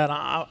any of that,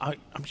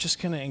 I'm just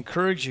going to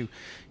encourage you.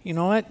 You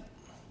know what?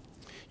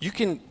 You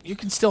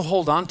can still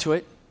hold on to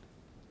it,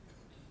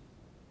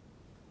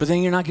 but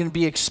then you're not going to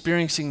be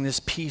experiencing this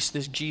peace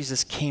that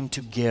Jesus came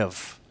to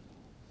give.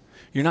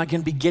 You're not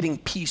going to be getting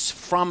peace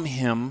from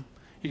him.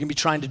 You're going to be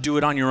trying to do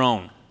it on your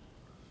own.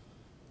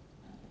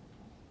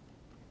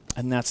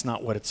 And that's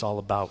not what it's all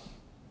about.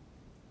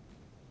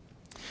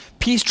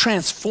 Peace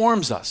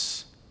transforms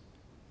us,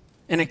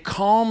 and it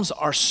calms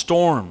our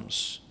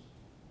storms.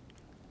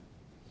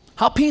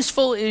 How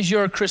peaceful is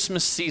your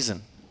Christmas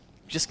season?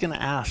 Just going to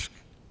ask.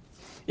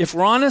 If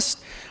we're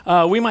honest,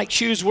 we might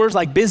choose words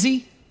like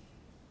busy.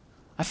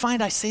 I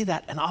find I say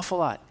that an awful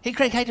lot. Hey,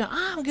 Craig, how you doing?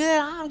 I'm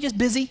good. I'm just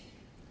busy.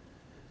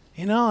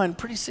 You know, and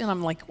pretty soon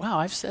I'm like, wow,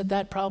 I've said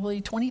that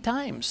probably 20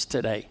 times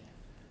today.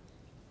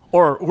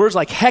 Or words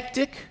like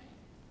hectic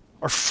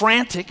or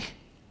frantic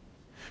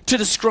to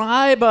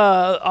describe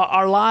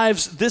our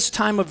lives this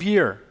time of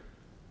year.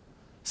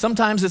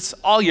 Sometimes it's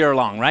all year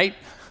long, right?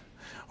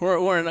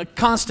 We're in a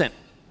constant,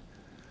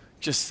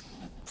 just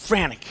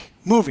frantic,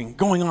 moving,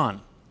 going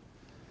on.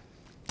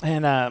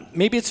 And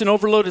maybe it's an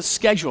overloaded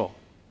schedule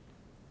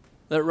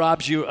that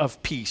robs you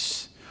of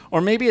peace.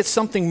 Or maybe it's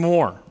something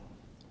more.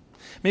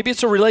 Maybe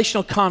it's a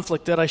relational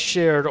conflict that I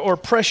shared, or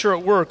pressure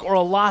at work, or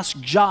a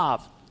lost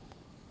job,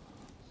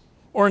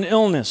 or an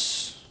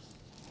illness.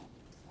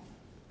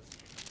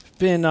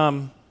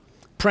 Been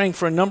praying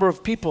for a number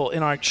of people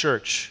in our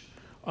church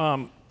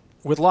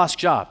with lost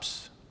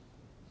jobs.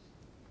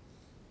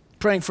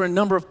 Praying for a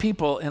number of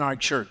people in our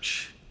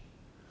church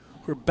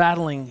who are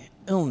battling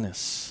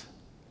illness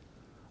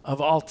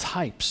of all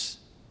types.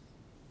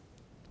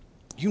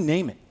 You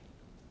name it.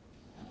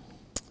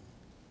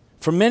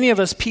 For many of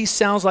us, peace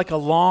sounds like a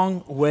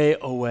long way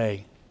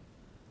away.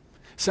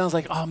 Sounds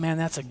like, oh man,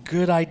 that's a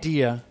good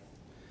idea.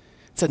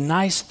 It's a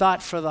nice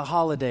thought for the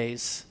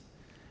holidays.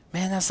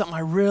 Man, that's something I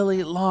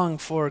really long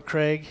for,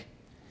 Craig.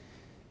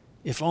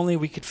 If only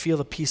we could feel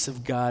the peace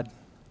of God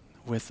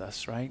with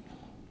us, right?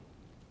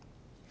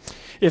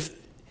 If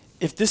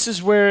this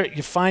is where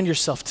you find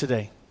yourself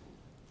today,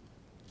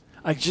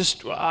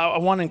 I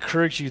want to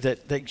encourage you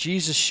that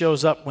Jesus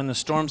shows up when the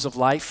storms of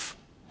life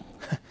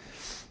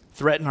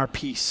threaten our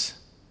peace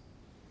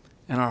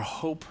and our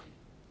hope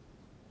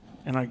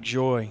and our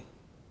joy.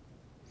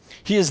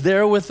 He is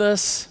there with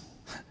us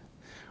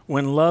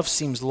when love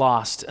seems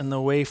lost and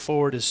the way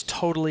forward is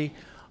totally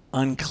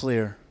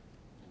unclear.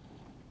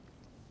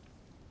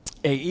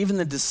 Even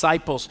the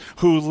disciples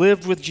who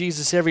lived with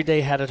Jesus every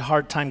day had a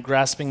hard time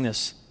grasping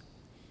this.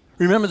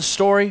 Remember the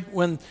story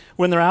when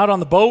they're out on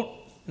the boat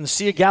in the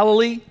Sea of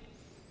Galilee?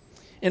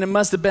 And it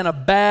must have been a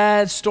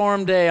bad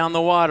storm day on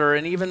the water.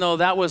 And even though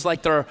that was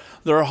like their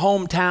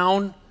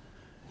hometown,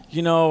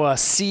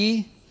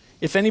 sea,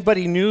 if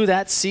anybody knew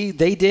that sea,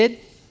 they did.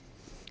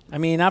 I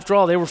mean, after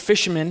all, they were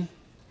fishermen.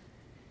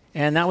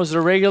 And that was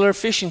their regular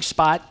fishing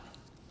spot.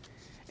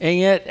 And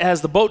yet,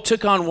 as the boat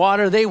took on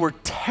water, they were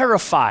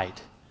terrified.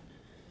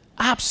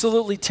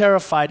 Absolutely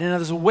terrified. And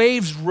as the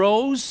waves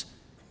rose,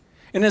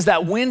 and as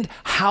that wind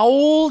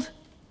howled,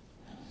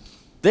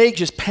 they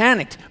just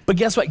panicked. But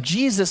guess what?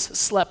 Jesus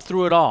slept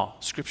through it all,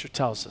 Scripture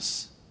tells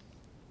us.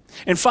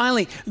 And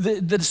finally,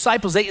 the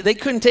disciples, they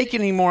couldn't take it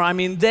anymore. I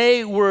mean,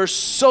 they were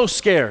so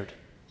scared.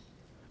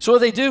 So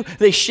what do?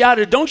 They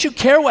shouted, "Don't you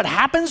care what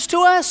happens to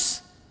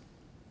us?"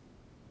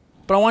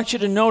 But I want you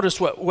to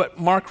notice what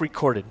Mark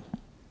recorded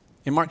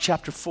in Mark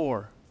chapter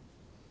 4,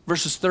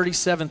 verses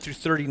 37 through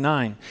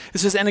 39. It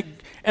says, and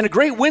a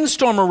great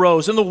windstorm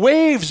arose, and the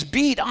waves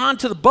beat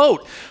onto the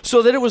boat,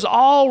 so that it was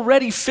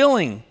already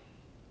filling.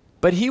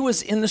 But he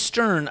was in the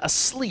stern,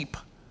 asleep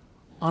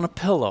on a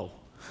pillow.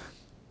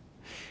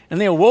 And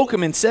they awoke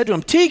him and said to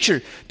him,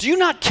 "Teacher, do you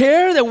not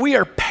care that we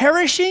are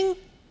perishing?"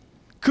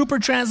 Cooper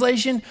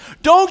translation,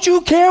 "Don't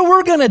you care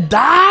we're going to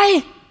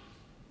die?"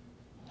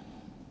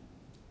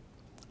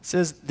 It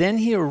says, then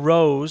he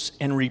arose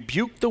and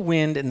rebuked the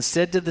wind and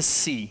said to the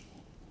sea,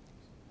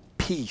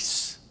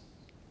 "Peace,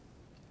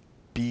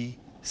 be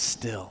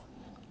still."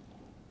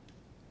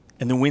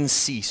 And the wind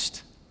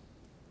ceased,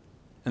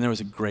 and there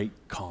was a great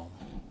calm.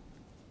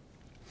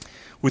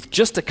 With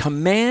just a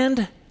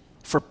command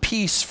for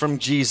peace from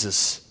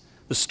Jesus,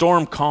 the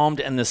storm calmed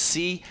and the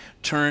sea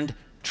turned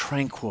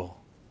tranquil.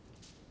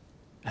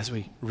 As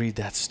we read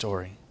that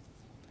story,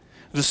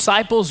 the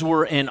disciples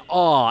were in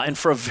awe, and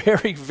for a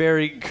very,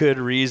 very good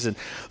reason.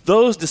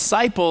 Those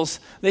disciples,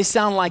 they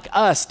sound like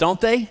us, don't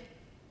they?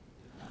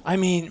 I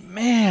mean,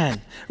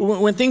 man,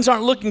 when things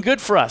aren't looking good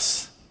for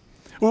us,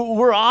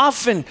 we're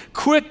often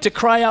quick to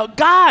cry out,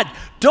 "God,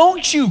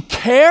 don't you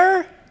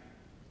care?"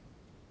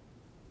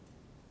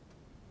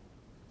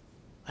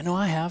 I know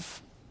I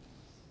have,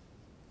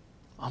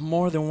 on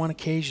more than one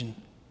occasion.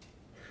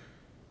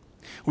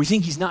 We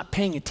think he's not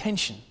paying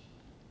attention,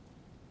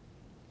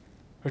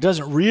 or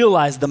doesn't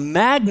realize the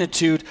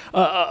magnitude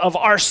of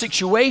our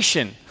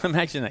situation.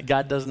 Imagine that.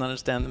 God doesn't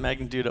understand the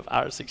magnitude of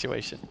our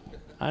situation.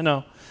 I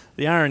know,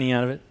 the irony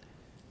out of it.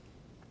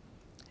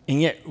 And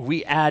yet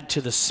we add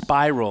to the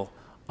spiral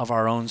of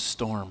our own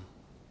storm.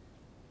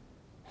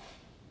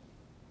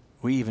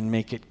 We even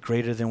make it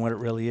greater than what it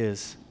really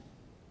is.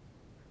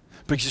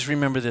 But just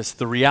remember this,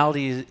 the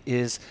reality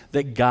is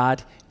that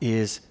God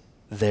is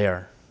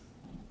there.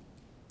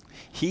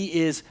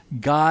 He is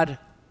God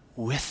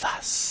with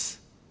us.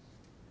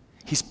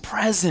 He's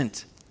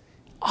present,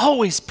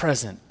 always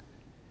present.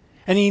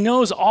 And he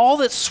knows all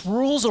that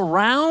swirls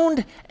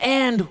around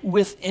and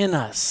within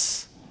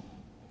us.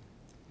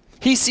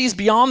 He sees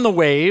beyond the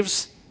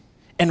waves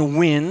and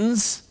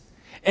winds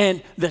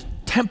and the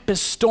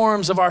tempest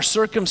storms of our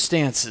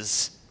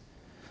circumstances.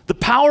 The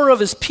power of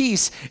his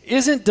peace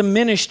isn't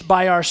diminished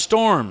by our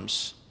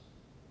storms.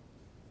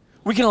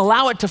 We can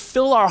allow it to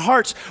fill our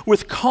hearts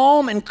with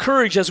calm and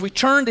courage as we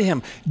turn to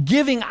him,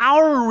 giving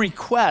our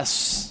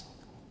requests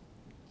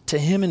to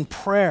him in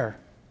prayer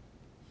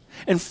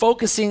and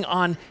focusing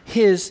on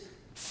his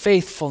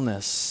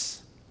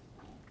faithfulness.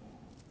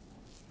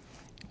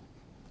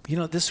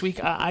 This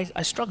week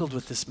I struggled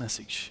with this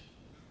message.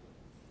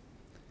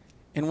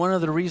 And one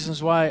of the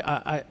reasons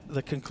why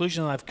the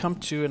conclusion that I've come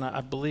to, and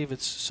I believe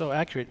it's so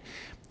accurate,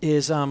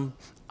 is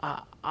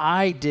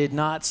I did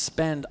not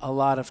spend a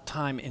lot of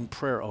time in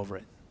prayer over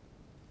it.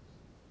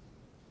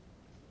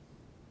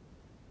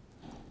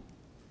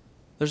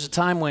 There's a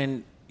time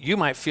when you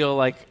might feel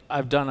like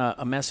I've done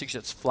a message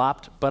that's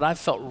flopped, but I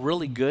felt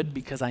really good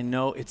because I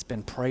know it's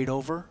been prayed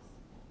over.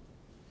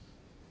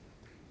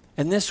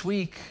 And this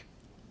week,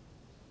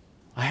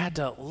 I had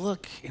to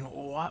look,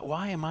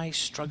 why am I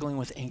struggling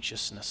with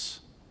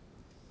anxiousness?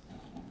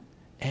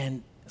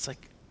 And it's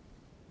like,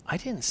 I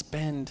didn't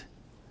spend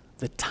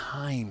the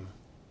time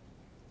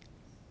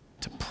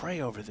to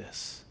pray over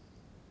this.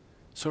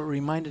 So it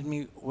reminded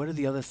me, what are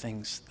the other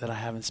things that I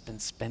haven't been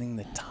spending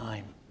the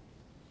time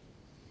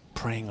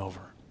praying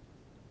over,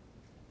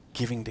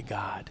 giving to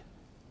God,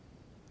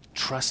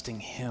 trusting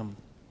Him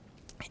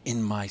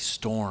in my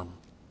storm,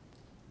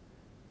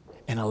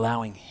 and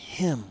allowing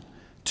Him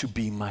to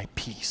be my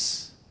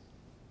peace,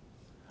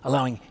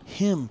 allowing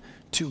Him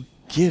to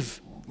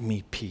give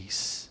me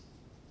peace.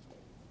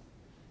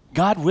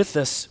 God with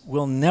us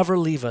will never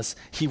leave us.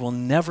 He will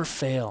never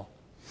fail.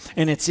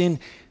 And it's in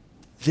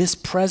this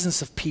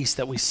presence of peace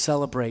that we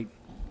celebrate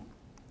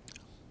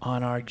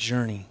on our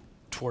journey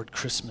toward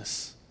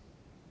Christmas.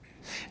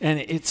 And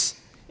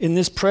it's in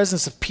this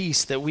presence of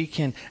peace that we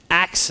can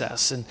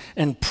access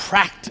and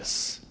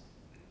practice.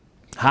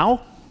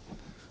 How?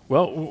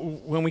 Well,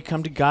 when we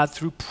come to God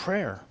through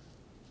prayer.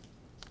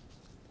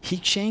 He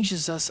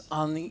changes us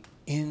on the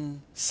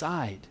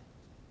inside.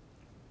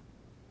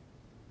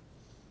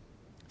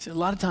 See, a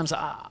lot of times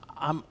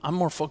I'm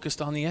more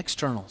focused on the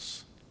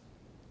externals.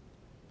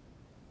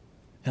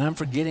 And I'm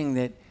forgetting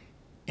that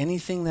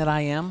anything that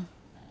I am,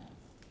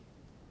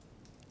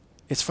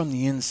 it's from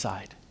the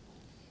inside.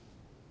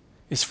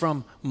 It's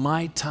from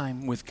my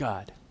time with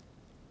God.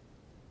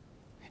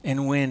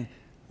 And when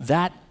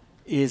that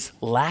is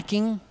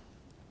lacking,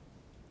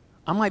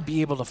 I might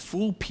be able to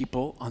fool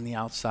people on the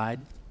outside,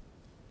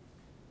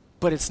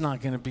 but it's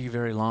not going to be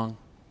very long.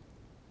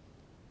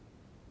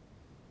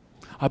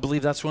 I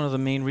believe that's one of the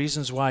main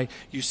reasons why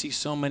you see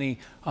so many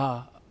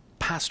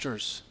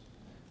pastors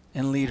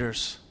and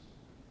leaders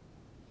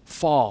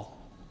fall,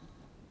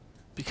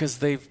 because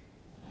they've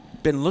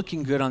been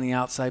looking good on the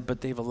outside,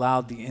 but they've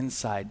allowed the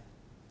inside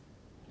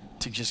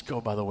to just go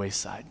by the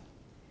wayside.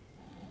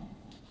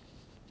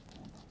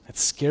 It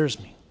scares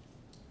me.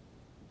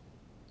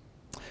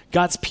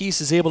 God's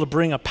peace is able to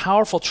bring a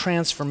powerful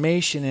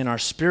transformation in our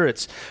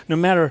spirits. No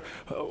matter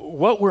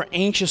what we're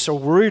anxious or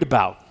worried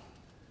about,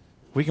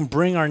 we can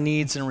bring our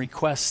needs and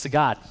requests to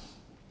God.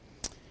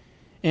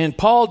 And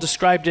Paul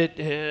described it,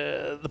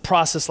 the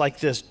process like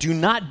this: do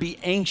not be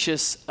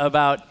anxious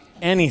about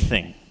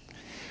anything,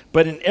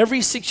 but in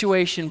every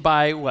situation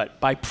by what?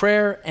 By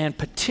prayer and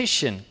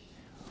petition,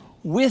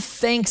 with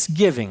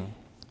thanksgiving,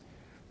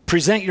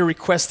 present your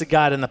request to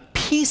God, and the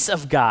peace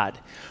of God,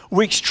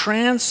 which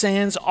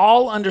transcends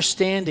all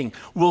understanding,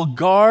 will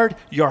guard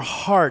your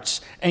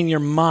hearts and your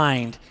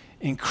mind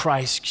in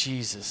Christ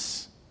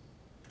Jesus.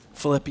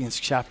 Philippians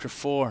chapter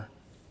 4,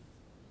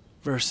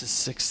 verses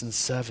 6 and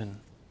 7.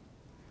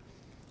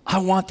 I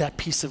want that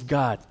peace of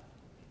God,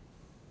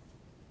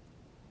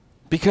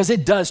 because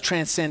it does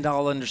transcend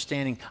all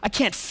understanding. I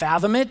can't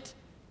fathom it.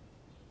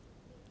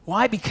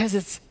 Why? Because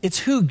it's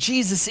who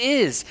Jesus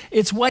is.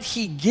 It's what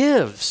He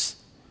gives.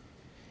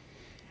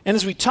 And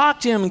as we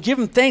talk to Him and give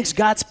Him thanks,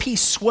 God's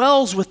peace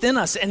swells within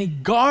us and He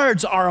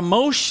guards our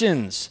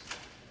emotions.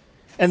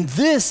 And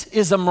this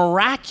is a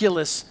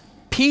miraculous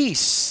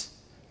peace,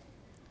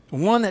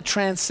 one that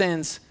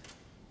transcends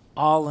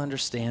all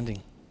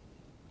understanding.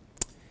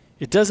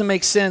 It doesn't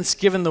make sense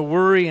given the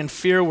worry and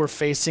fear we're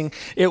facing.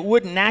 It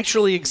wouldn't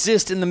naturally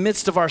exist in the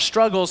midst of our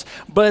struggles,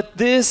 but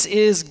this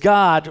is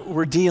God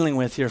we're dealing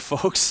with here,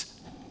 folks.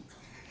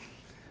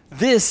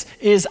 This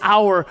is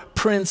our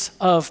Prince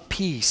of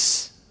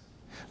Peace,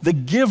 the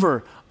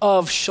giver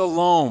of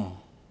shalom,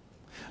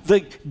 the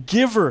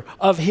giver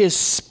of His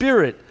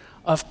Spirit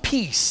of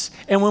peace.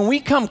 And when we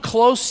come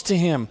close to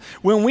Him,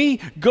 when we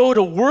go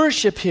to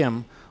worship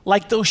Him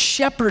like those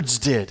shepherds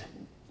did,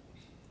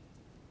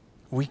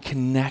 we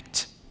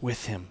connect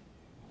with Him.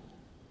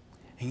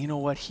 And you know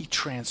what? He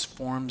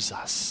transforms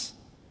us.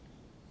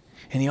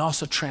 And He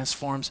also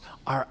transforms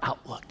our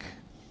outlook.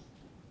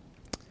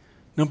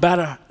 No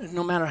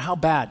matter how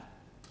bad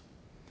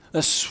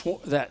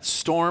that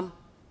storm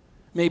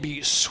may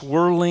be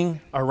swirling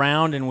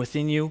around and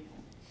within you,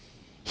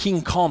 He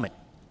can calm it.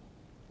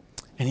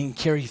 And He can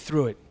carry you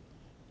through it.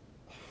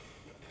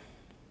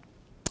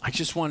 I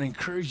just want to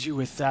encourage you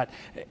with that.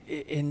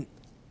 In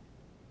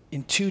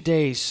 2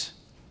 days,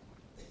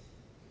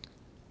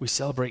 we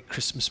celebrate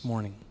Christmas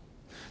morning.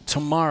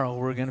 Tomorrow,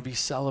 we're going to be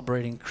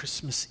celebrating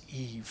Christmas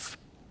Eve.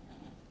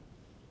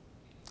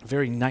 The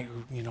very night,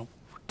 we're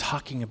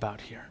talking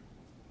about here.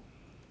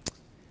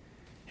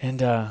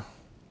 And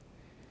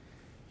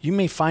you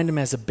may find Him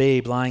as a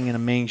babe lying in a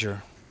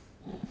manger,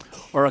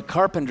 or a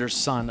carpenter's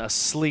son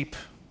asleep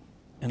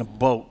in a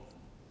boat.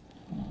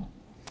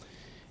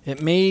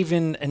 It may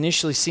even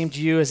initially seem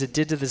to you, as it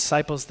did to the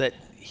disciples, that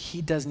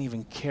he doesn't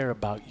even care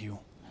about you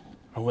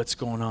or what's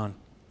going on.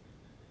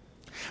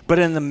 But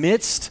in the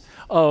midst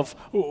of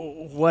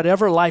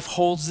whatever life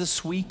holds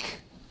this week,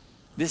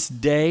 this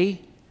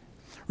day,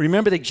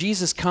 remember that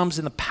Jesus comes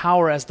in the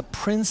power as the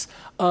Prince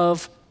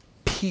of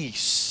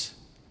Peace,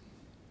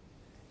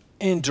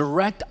 in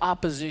direct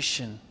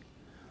opposition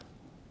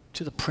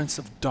to the Prince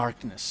of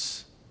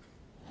Darkness.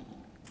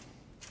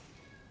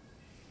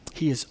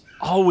 He is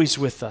always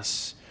with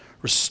us,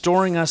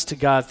 restoring us to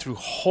God through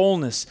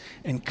wholeness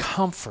and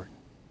comfort.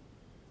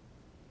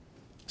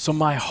 So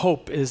my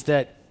hope is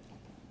that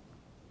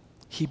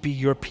he be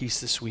your peace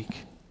this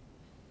week,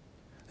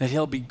 that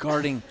he'll be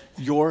guarding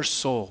your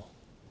soul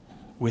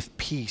with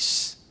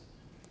peace,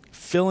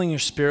 filling your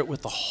spirit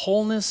with the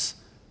wholeness,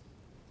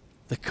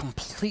 the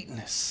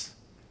completeness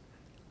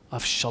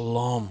of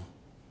shalom,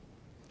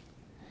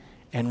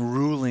 and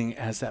ruling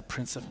as that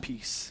Prince of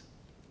Peace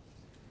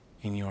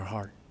in your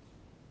heart.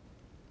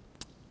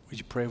 Would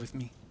you pray with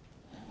me?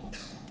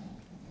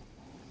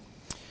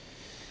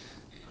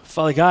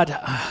 Father God,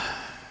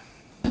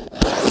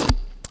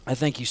 I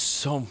thank you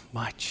so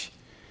much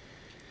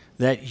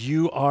that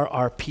you are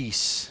our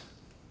peace.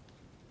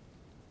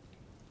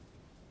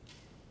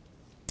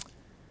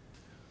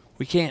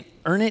 We can't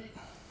earn it.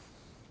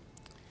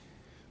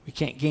 We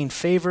can't gain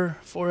favor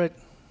for it.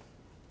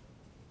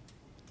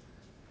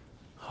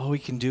 All we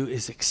can do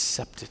is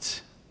accept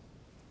it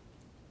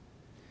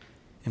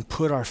and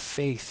put our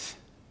faith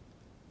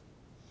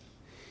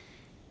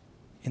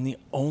in the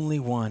only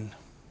one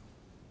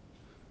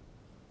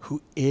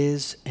who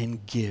is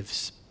and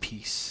gives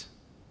peace.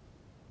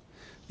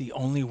 The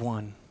only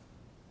one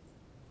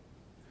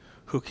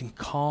who can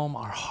calm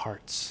our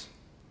hearts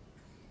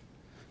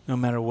no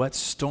matter what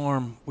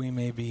storm we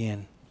may be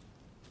in,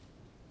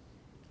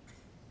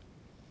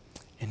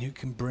 and who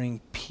can bring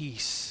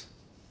peace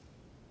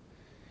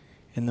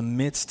in the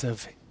midst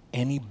of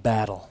any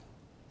battle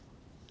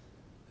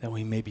that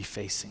we may be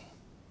facing.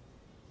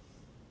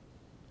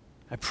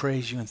 I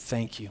praise you and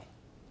thank you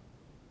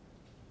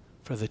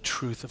for the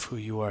truth of who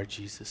you are,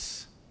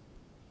 Jesus.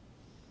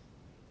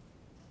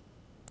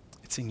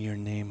 It's in your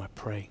name I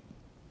pray.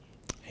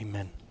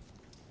 Amen.